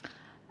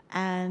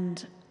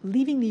 And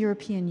leaving the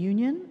European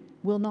Union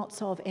will not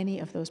solve any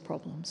of those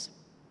problems.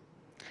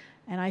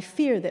 And I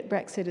fear that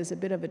Brexit is a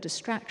bit of a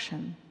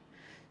distraction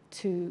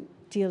to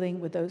dealing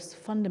with those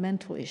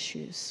fundamental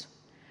issues.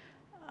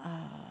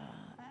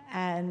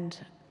 And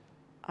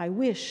I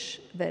wish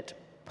that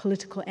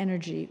political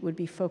energy would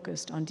be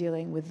focused on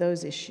dealing with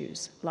those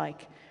issues,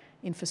 like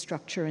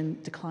infrastructure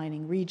in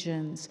declining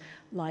regions,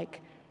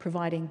 like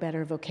providing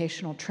better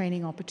vocational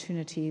training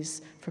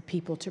opportunities for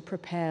people to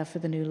prepare for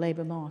the new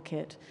labor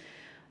market.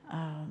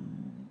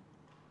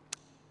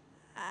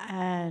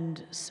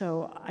 And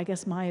so I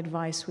guess my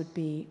advice would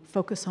be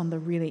focus on the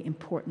really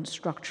important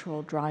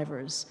structural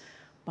drivers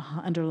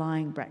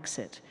underlying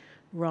Brexit,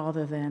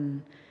 rather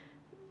than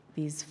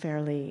these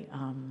fairly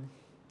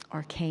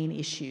arcane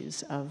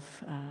issues of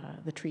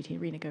the treaty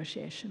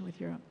renegotiation with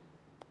Europe.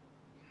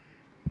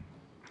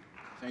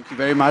 Thank you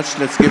very much.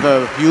 Let's give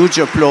a huge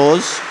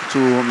applause to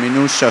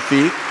Minouche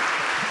Shafik.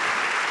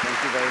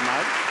 Thank you very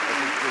much.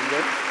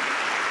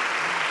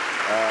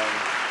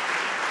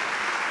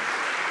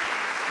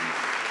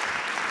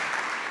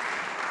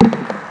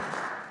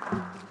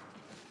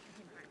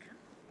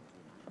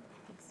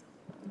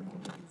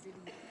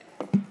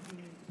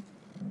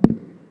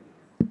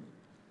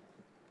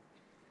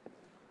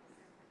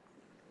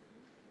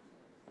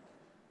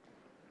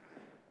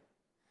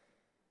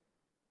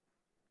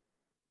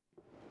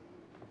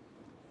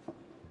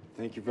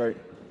 Thank you very,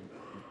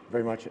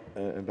 very much,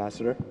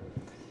 Ambassador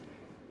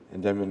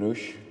and Dame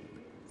Minouche.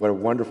 What a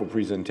wonderful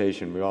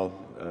presentation. We all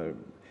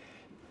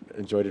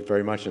enjoyed it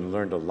very much and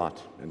learned a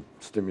lot and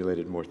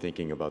stimulated more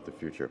thinking about the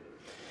future.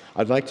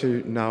 I'd like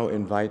to now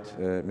invite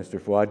Mr.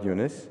 Fouad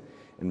Younes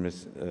and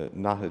Ms.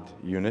 Nadia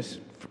Younes,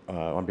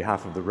 on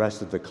behalf of the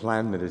rest of the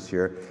clan that is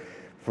here,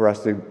 for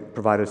us to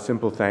provide a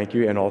simple thank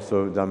you, and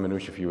also Dame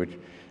Minouche, if you would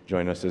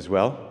join us as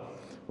well.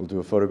 We'll do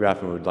a photograph,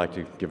 and we would like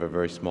to give a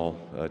very small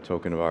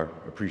token of our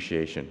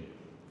appreciation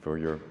for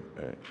your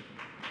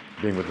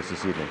being with us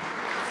this evening.